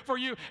greater for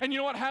you. And you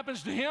know what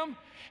happens to him?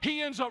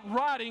 He ends up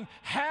writing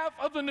half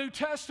of the New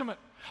Testament.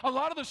 A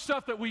lot of the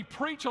stuff that we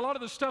preach, a lot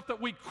of the stuff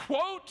that we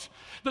quote,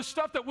 the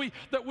stuff that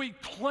we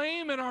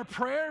claim in our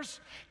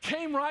prayers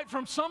came right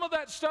from some of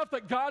that stuff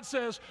that God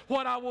says,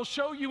 what I will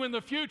show you in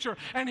the future.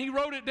 And he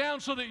wrote it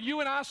down so that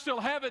you and I still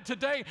have it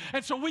today.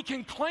 And so we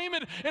can claim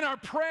it in our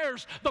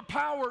prayers, the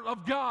power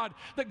of God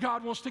that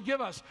God wants to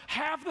give us.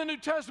 Half the New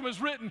Testament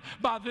is written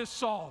by this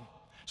Saul.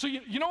 So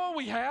you know what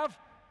we have?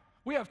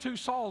 We have two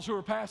Sauls who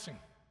are passing.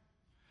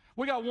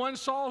 We got one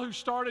Saul who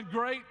started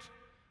great,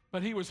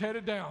 but he was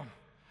headed down.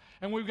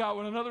 And we've got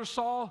another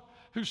Saul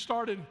who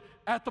started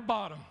at the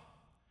bottom,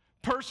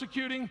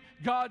 persecuting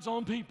God's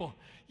own people,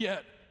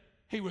 yet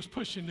he was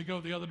pushing to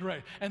go the other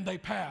direction, and they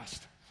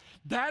passed.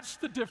 That's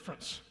the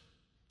difference.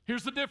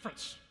 Here's the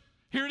difference.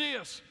 Here it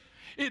is.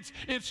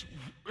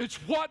 It's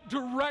what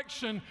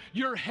direction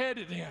you're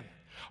headed in.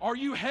 Are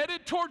you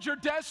headed towards your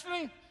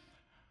destiny?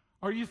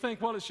 Or you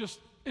think, well, it's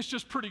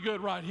just pretty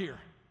good right here,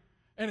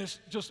 and it's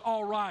just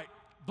all right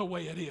the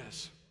way it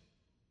is.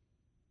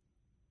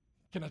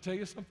 Can I tell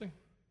you something?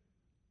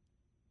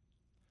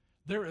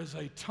 There is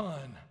a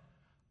ton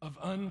of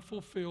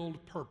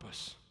unfulfilled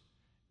purpose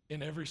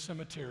in every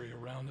cemetery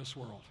around this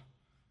world.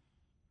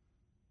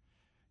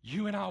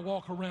 You and I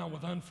walk around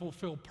with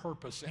unfulfilled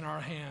purpose in our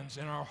hands,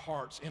 in our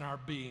hearts, in our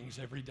beings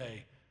every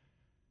day.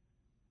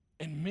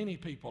 And many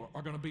people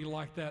are going to be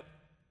like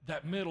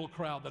that middle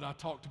crowd that I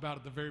talked about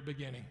at the very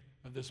beginning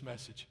of this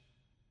message.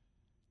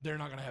 They're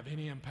not going to have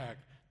any impact.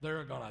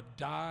 They're going to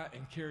die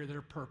and carry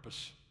their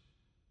purpose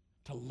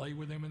to lay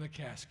with them in the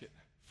casket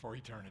for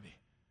eternity.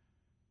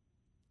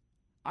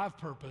 I've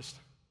purposed,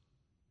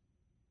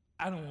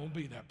 I don't want to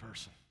be that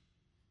person.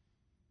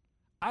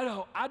 I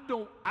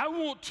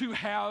want to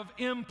have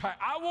impact.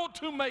 I want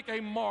to make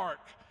a mark.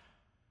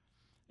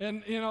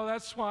 And,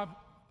 that's why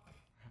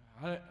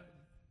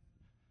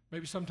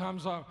maybe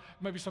sometimes I'm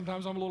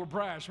a little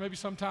brash. Maybe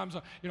sometimes,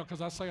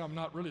 because I say I'm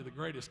not really the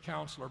greatest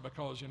counselor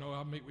because,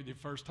 I meet with you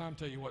first time,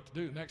 tell you what to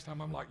do. Next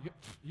time I'm like,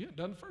 you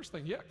done the first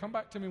thing. Yeah, come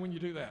back to me when you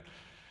do that.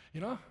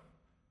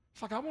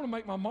 It's like I want to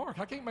make my mark.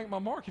 I can't make my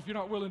mark if you're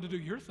not willing to do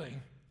your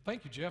thing.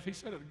 Thank you, Jeff. He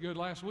said it good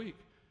last week.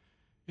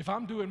 If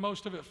I'm doing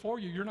most of it for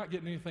you, you're not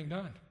getting anything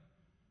done.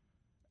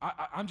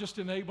 I'm just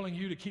enabling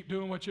you to keep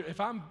doing what you're, if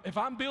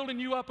I'm building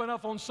you up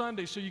enough on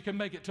Sunday so you can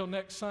make it till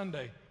next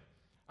Sunday,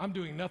 I'm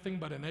doing nothing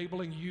but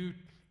enabling you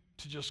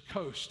to just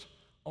coast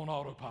on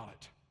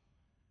autopilot.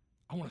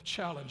 I want to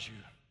challenge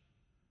you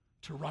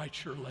to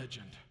write your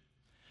legend,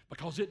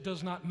 because it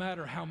does not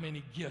matter how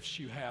many gifts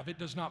you have. It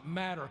does not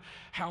matter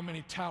how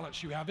many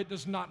talents you have. It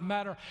does not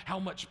matter how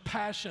much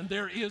passion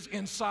there is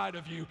inside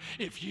of you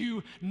if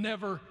you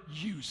never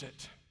use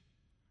it.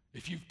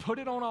 If you've put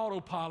it on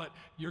autopilot,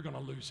 you're going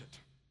to lose it.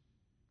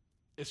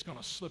 It's going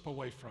to slip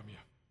away from you.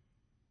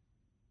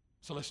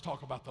 So let's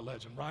talk about the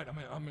legend, right?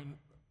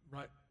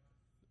 Right?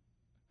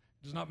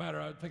 It does not matter.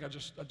 I think I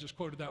just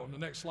quoted that one. The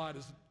next slide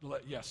is,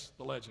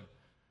 the legend.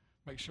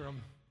 Make sure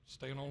I'm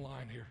staying on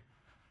line here.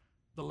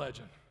 The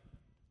legend.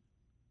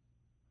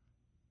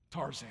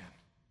 Tarzan,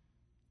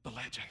 the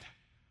legend.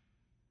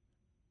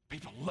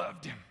 People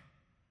loved him.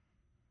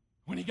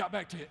 When he got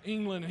back to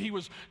England and he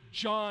was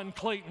John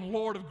Clayton,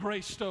 Lord of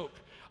Greystoke,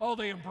 oh,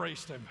 they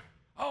embraced him.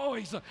 Oh,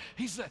 he's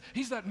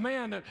that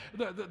man,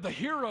 the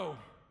hero.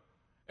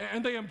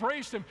 And they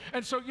embraced him.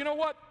 And so, you know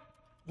what?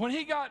 When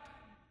he got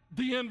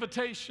the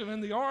invitation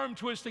and the arm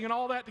twisting and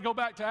all that to go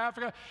back to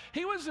Africa,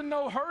 he was in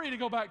no hurry to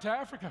go back to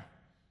Africa.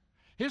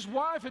 His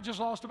wife had just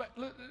lost a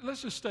battle.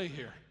 Let's just stay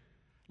here.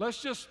 Let's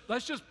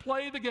just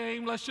play the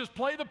game. Let's just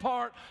play the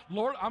part.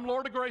 Lord, I'm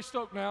Lord of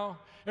Greystoke now.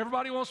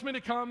 Everybody wants me to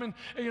come and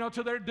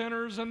to their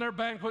dinners and their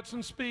banquets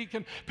and speak.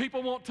 And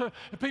people want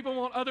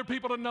other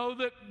people to know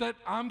that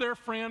I'm their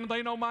friend.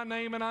 They know my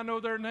name and I know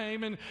their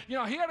name. And he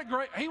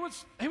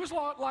was a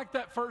lot like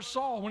that first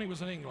Saul when he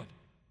was in England.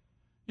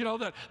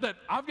 That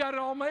I've got it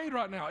all made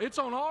right now. It's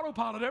on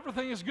autopilot.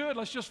 Everything is good.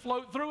 Let's just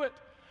float through it.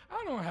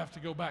 I don't have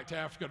to go back to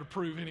Africa to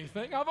prove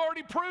anything. I've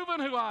already proven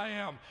who I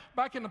am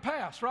back in the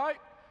past, right?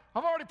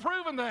 I've already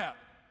proven that.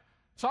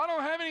 So I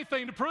don't have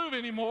anything to prove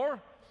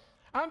anymore.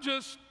 I'm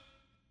just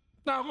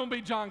not going to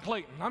be John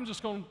Clayton. I'm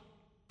just going to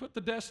put the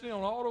destiny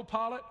on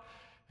autopilot,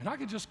 and I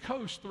can just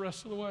coast the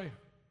rest of the way.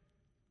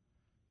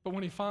 But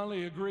when he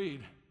finally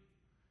agreed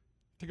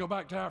to go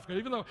back to Africa,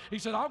 even though he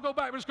said, I'll go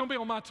back, but it's going to be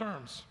on my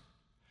terms.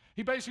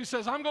 He basically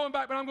says, I'm going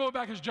back, but I'm going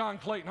back as John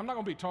Clayton. I'm not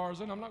going to be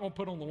Tarzan. I'm not going to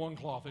put on the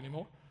loincloth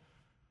anymore.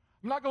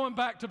 I'm not going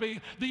back to be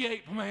the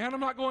ape man. I'm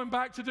not going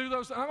back to do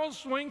those. I'm going to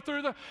swing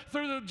through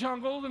the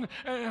jungle and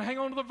hang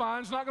on to the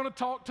vines. I'm not going to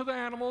talk to the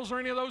animals or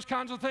any of those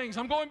kinds of things.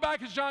 I'm going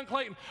back as John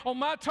Clayton on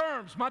my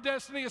terms. My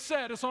destiny is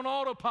set. It's on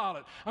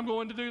autopilot. I'm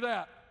going to do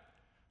that.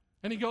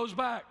 And he goes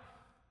back.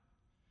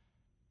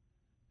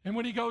 And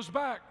when he goes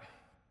back,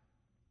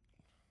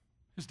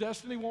 his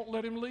destiny won't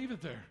let him leave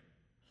it there.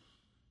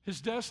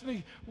 His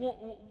destiny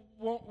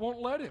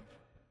won't let him,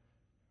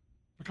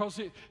 because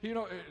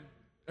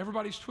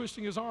everybody's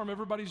twisting his arm,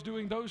 everybody's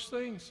doing those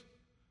things.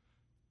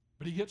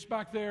 But he gets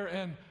back there,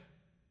 and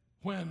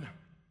when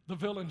the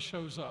villain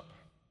shows up,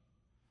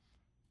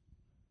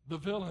 the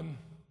villain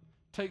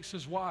takes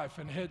his wife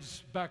and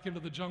heads back into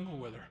the jungle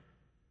with her.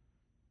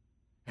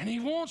 And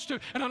he wants to,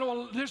 and I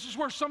know this is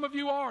where some of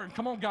you are, and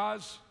come on,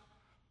 guys,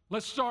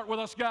 let's start with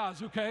us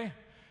guys, okay?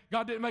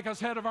 God didn't make us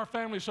head of our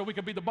family so we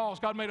could be the boss.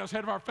 God made us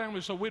head of our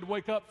family so we'd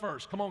wake up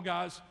first. Come on,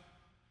 guys.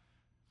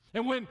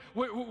 And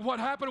what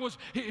happened was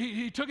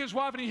he took his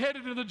wife and he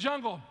headed into the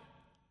jungle.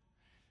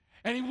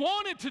 And he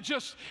wanted to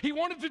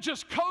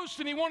just coast,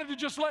 and he wanted to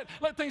just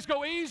let things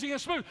go easy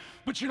and smooth.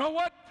 But you know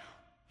what?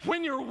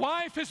 When your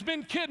wife has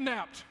been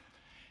kidnapped,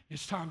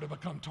 it's time to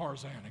become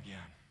Tarzan again.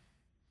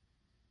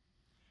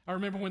 I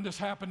remember when this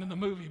happened in the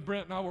movie.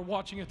 Brent and I were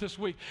watching it this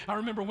week. I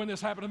remember when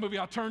this happened in the movie.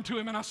 I turned to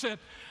him and I said,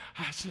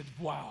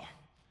 wow,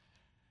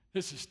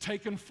 this is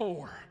Taken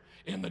 4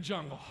 in the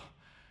jungle.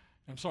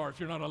 I'm sorry if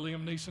you're not a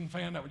Liam Neeson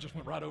fan, that just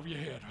went right over your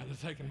head, right?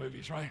 The Taken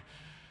movies, right?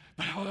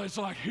 But it's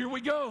like, here we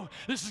go.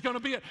 This is going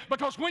to be it.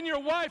 Because when your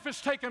wife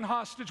is taken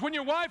hostage, when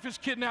your wife is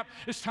kidnapped,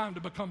 it's time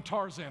to become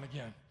Tarzan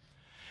again.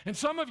 And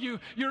some of you,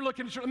 you're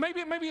looking at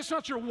maybe it's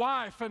not your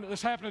wife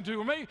that's happening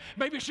to, or maybe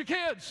it's your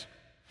kids.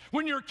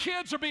 When your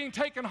kids are being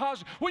taken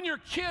hostage, when your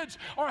kids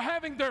are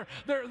having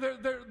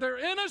their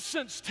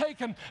innocence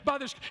taken by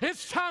this,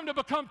 it's time to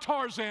become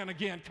Tarzan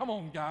again. Come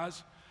on,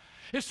 guys.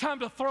 It's time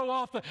to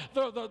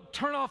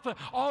turn off the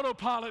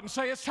autopilot and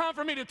say, it's time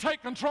for me to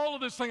take control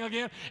of this thing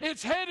again.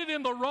 It's headed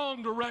in the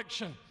wrong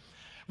direction.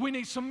 We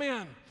need some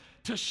men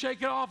to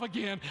shake it off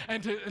again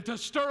and to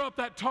stir up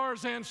that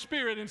Tarzan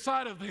spirit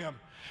inside of them.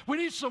 We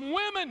need some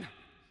women.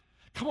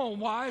 Come on,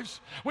 wives.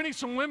 We need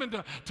some women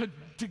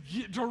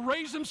to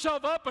raise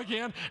themselves up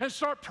again and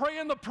start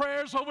praying the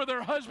prayers over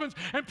their husbands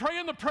and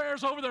praying the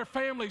prayers over their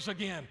families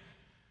again.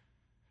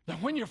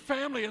 That when your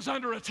family is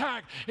under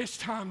attack, it's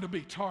time to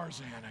be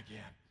Tarzan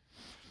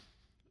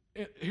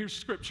again. Here's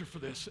scripture for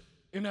this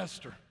in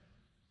Esther.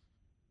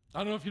 I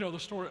don't know if you know the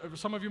story.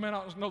 Some of you may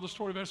not know the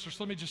story of Esther,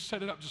 so let me just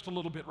set it up just a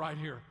little bit right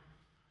here.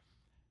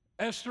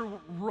 Esther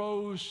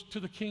rose to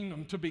the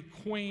kingdom to be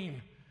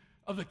queen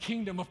of the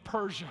kingdom of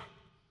Persia.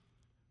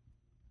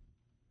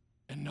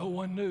 And no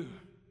one knew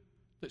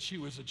that she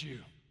was a Jew.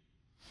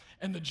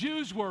 And the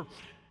Jews were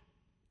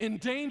in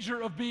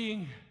danger of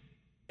being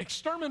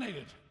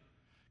exterminated.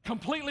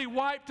 completely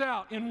wiped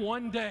out in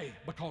one day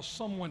because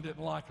someone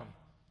didn't like him.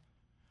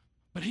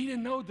 But he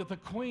didn't know that the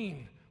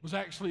queen was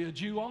actually a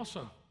Jew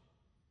also,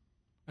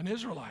 an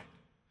Israelite.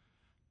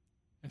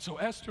 And so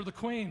Esther, the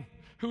queen,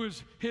 who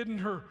has hidden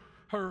her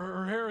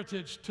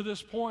heritage to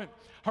this point,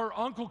 her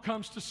uncle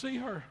comes to see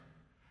her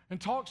and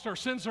talks to her,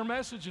 sends her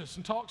messages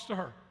and talks to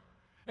her.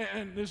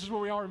 And this is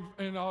where we are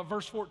in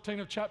verse 14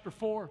 of chapter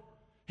 4.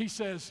 He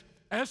says,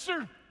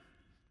 Esther,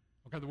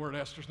 okay, the word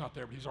Esther's not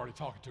there, but he's already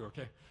talking to her,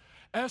 okay?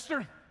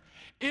 Esther,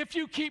 if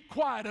you keep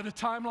quiet at a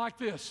time like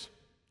this,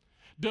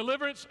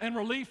 deliverance and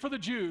relief for the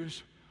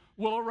Jews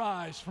will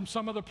arise from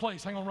some other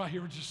place. Hang on right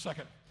here for just a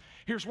second.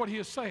 Here's what he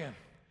is saying.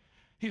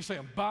 He is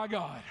saying, by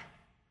God.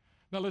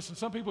 Now listen,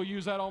 some people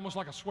use that almost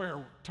like a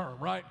swear term,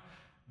 right?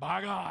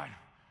 By God.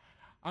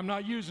 I'm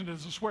not using it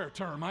as a swear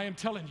term. I am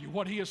telling you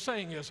what he is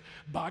saying is,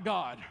 by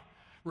God,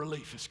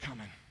 relief is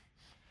coming.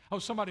 Oh,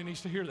 somebody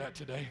needs to hear that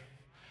today.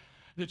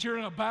 That you're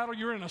in a battle,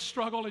 you're in a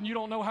struggle, and you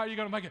don't know how you're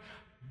going to make it.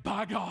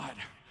 By God,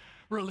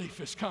 relief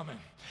is coming.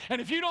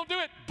 And if you don't do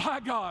it, by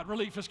God,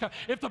 relief is coming.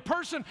 If the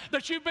person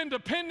that you've been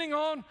depending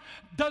on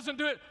doesn't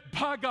do it,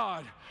 by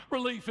God,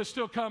 relief is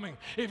still coming.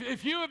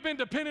 If you have been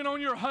depending on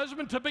your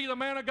husband to be the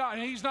man of God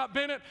and he's not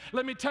been it,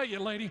 let me tell you,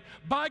 lady,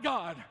 by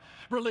God,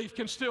 relief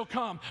can still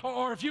come.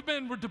 Or if you've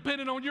been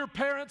dependent on your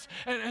parents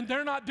and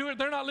they're not doing it,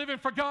 they're not living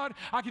for God,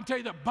 I can tell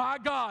you that by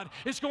God,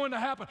 it's going to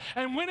happen.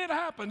 And when it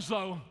happens,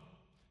 though,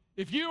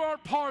 if you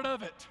aren't part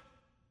of it,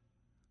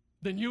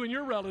 then you and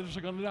your relatives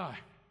are going to die.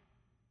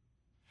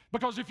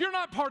 Because if you're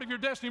not part of your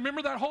destiny,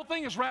 remember that whole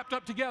thing is wrapped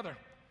up together.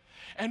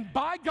 And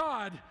by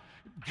God,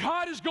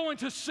 God is going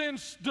to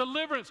send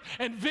deliverance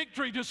and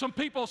victory to some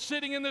people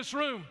sitting in this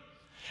room.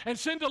 And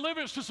send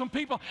deliverance to some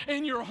people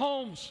in your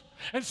homes.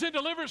 And send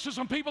deliverance to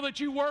some people that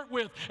you work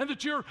with and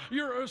that you're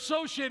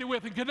associated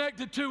with and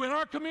connected to in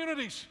our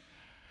communities.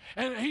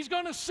 And he's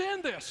going to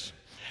send this.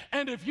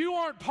 And if you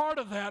aren't part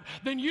of that,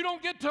 then you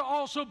don't get to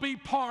also be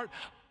part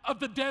of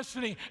the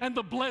destiny and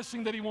the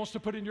blessing that he wants to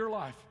put in your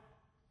life.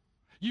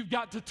 You've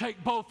got to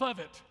take both of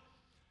it.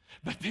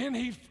 But then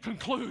he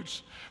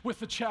concludes with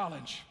the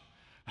challenge.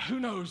 Who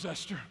knows,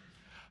 Esther?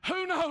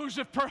 Who knows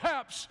if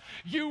perhaps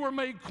you were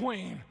made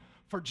queen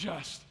for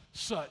just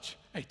such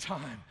a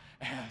time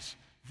as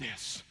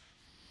this?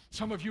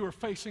 Some of you are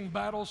facing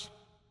battles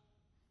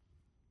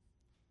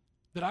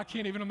that I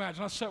can't even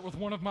imagine. I sat with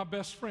one of my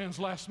best friends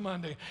last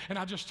Monday, and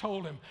I just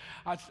told him,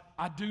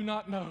 I do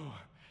not know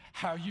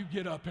how you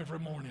get up every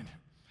morning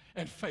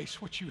and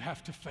face what you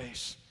have to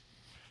face.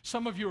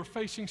 Some of you are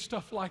facing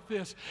stuff like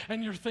this,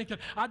 and you're thinking,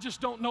 I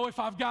just don't know if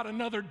I've got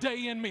another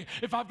day in me,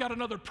 if I've got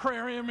another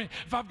prayer in me,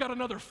 if I've got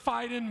another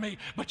fight in me.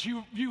 But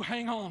you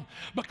hang on,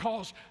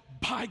 because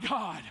by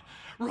God,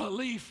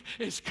 relief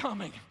is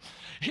coming.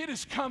 It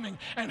is coming,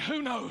 and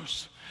who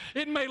knows?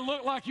 It may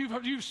look like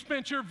you've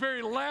spent your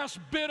very last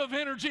bit of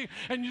energy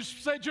and you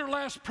said your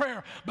last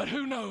prayer, but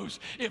who knows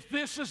if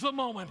this is the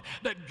moment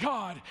that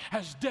God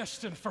has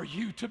destined for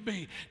you to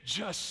be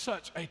just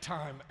such a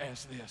time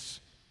as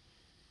this.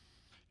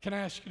 Can I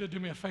ask you to do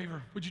me a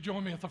favor? Would you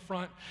join me at the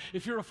front?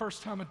 If you're a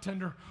first-time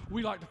attender,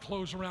 we like to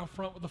close around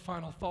front with a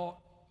final thought,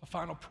 a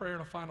final prayer,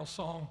 and a final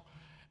song,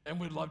 and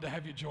we'd love to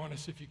have you join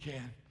us if you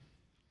can.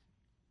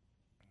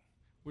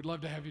 We'd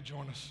love to have you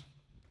join us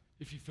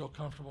if you feel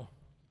comfortable.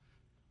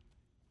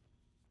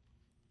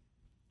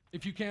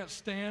 If you can't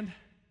stand,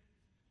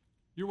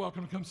 you're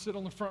welcome to come sit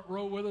on the front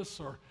row with us,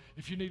 or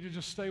if you need to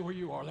just stay where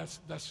you are,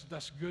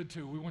 that's good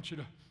too. We want you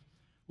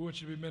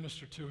to be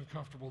ministered to and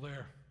comfortable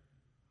there.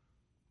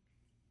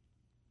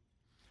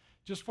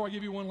 Just before I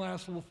give you one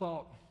last little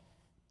thought.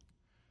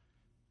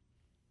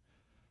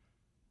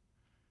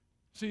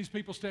 See these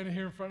people standing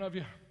here in front of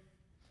you?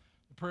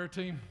 The prayer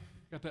team,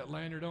 got that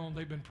lanyard on.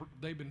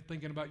 They've been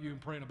thinking about you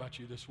and praying about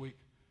you this week.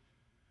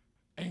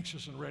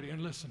 Anxious and ready.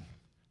 And listen,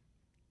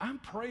 I'm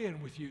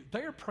praying with you.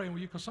 They're praying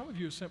with you because some of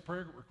you have sent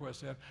prayer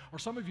requests in, or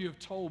some of you have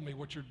told me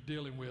what you're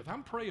dealing with.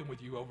 I'm praying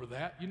with you over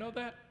that. You know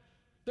that?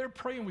 They're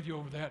praying with you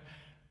over that.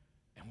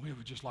 And we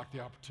would just like the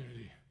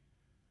opportunity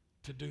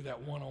to do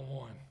that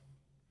one-on-one.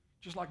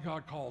 Just like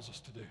God calls us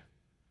to do,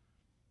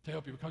 to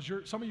help you. Because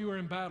some of you are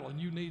in battle and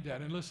you need that.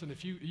 And listen,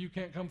 if you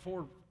can't come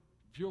forward,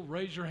 if you'll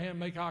raise your hand,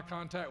 make eye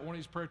contact with one of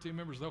these prayer team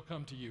members, they'll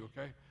come to you,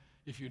 okay?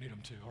 If you need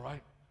them to, all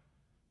right?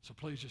 So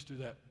please just do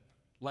that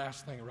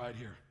last thing right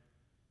here.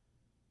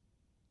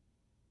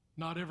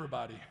 Not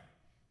everybody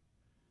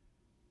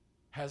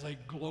has a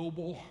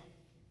global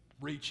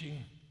reaching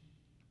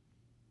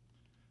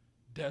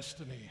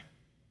destiny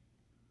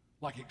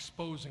like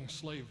exposing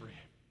slavery,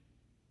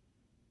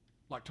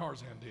 like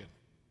Tarzan did,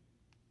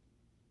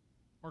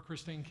 or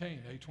Christine Kane,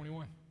 age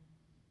 21.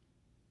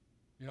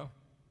 You know,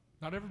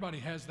 not everybody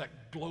has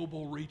that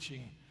global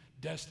reaching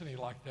destiny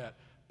like that,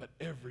 but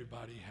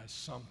everybody has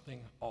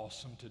something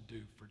awesome to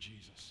do for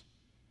Jesus.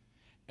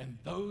 And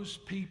those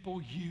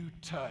people you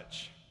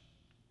touch,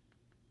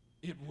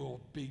 it will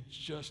be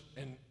just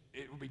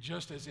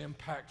as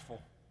impactful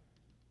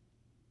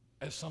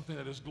as something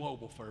that is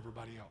global for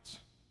everybody else.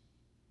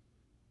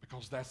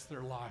 Because that's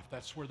their life,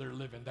 that's where they're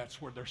living,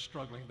 that's where they're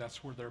struggling,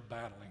 that's where they're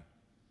battling.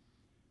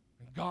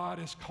 And God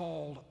has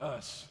called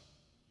us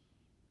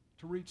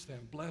to reach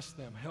them, bless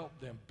them, help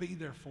them, be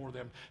there for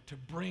them, to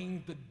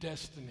bring the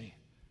destiny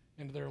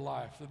into their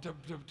life,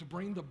 to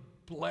bring the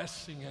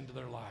blessing into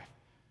their life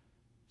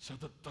so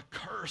that the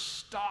curse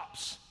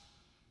stops.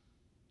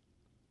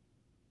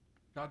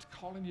 God's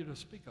calling you to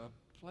speak a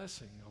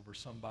blessing over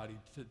somebody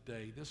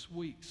today, this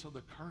week, so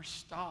the curse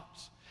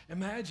stops.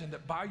 Imagine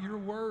that by your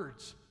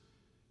words,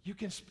 you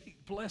can speak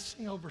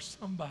blessing over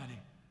somebody.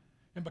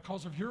 And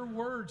because of your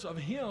words of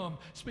Him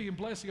speaking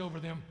blessing over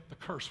them, the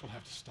curse will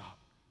have to stop.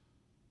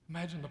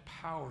 Imagine the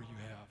power you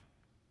have.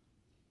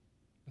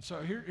 And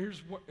so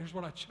here's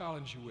what I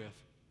challenge you with.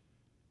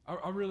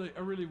 I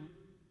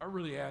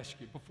really ask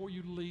you, before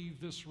you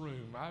leave this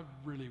room, I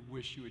really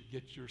wish you would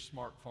get your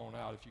smartphone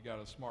out if you got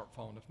a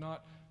smartphone. If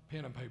not,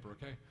 pen and paper,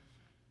 okay?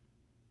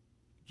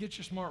 Get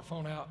your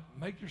smartphone out.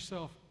 Make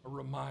yourself a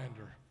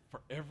reminder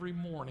for every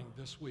morning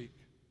this week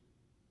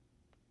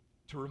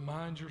to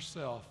remind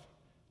yourself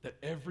that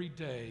every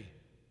day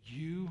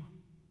you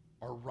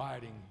are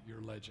writing your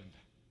legend.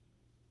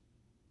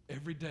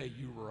 Every day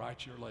you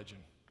write your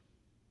legend.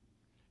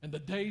 And the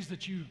days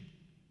that you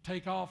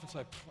take off and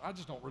say, I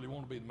just don't really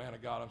want to be the man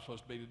of God I'm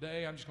supposed to be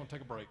today. I'm just going to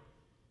take a break.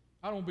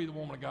 I don't want to be the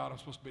woman of God I'm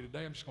supposed to be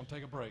today. I'm just going to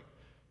take a break.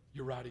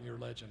 You're writing your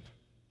legend.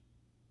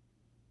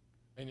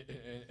 And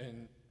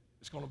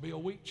it's going to be a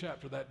weak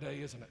chapter that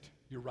day, isn't it?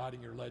 You're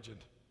writing your legend.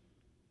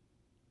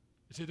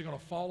 It's either going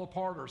to fall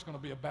apart or it's going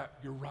to be about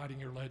you're writing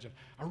your legend.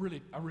 I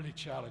really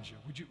challenge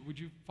you. Would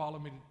you follow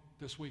me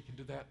this week and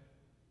do that?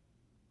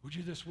 Would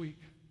you this week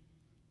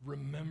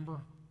remember?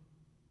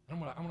 I'm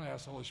going to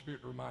ask the Holy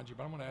Spirit to remind you,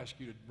 but I'm going to ask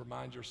you to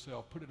remind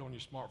yourself, put it on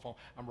your smartphone,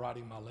 I'm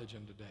writing my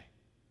legend today.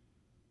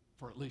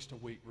 For at least a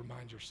week,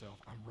 remind yourself,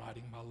 I'm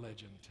writing my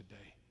legend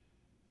today.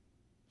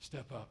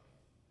 Step up.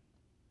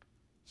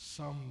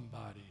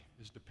 Somebody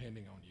is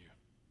depending on you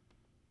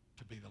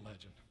to be the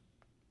legend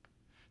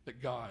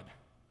that God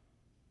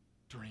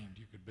dreamed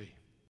you could be.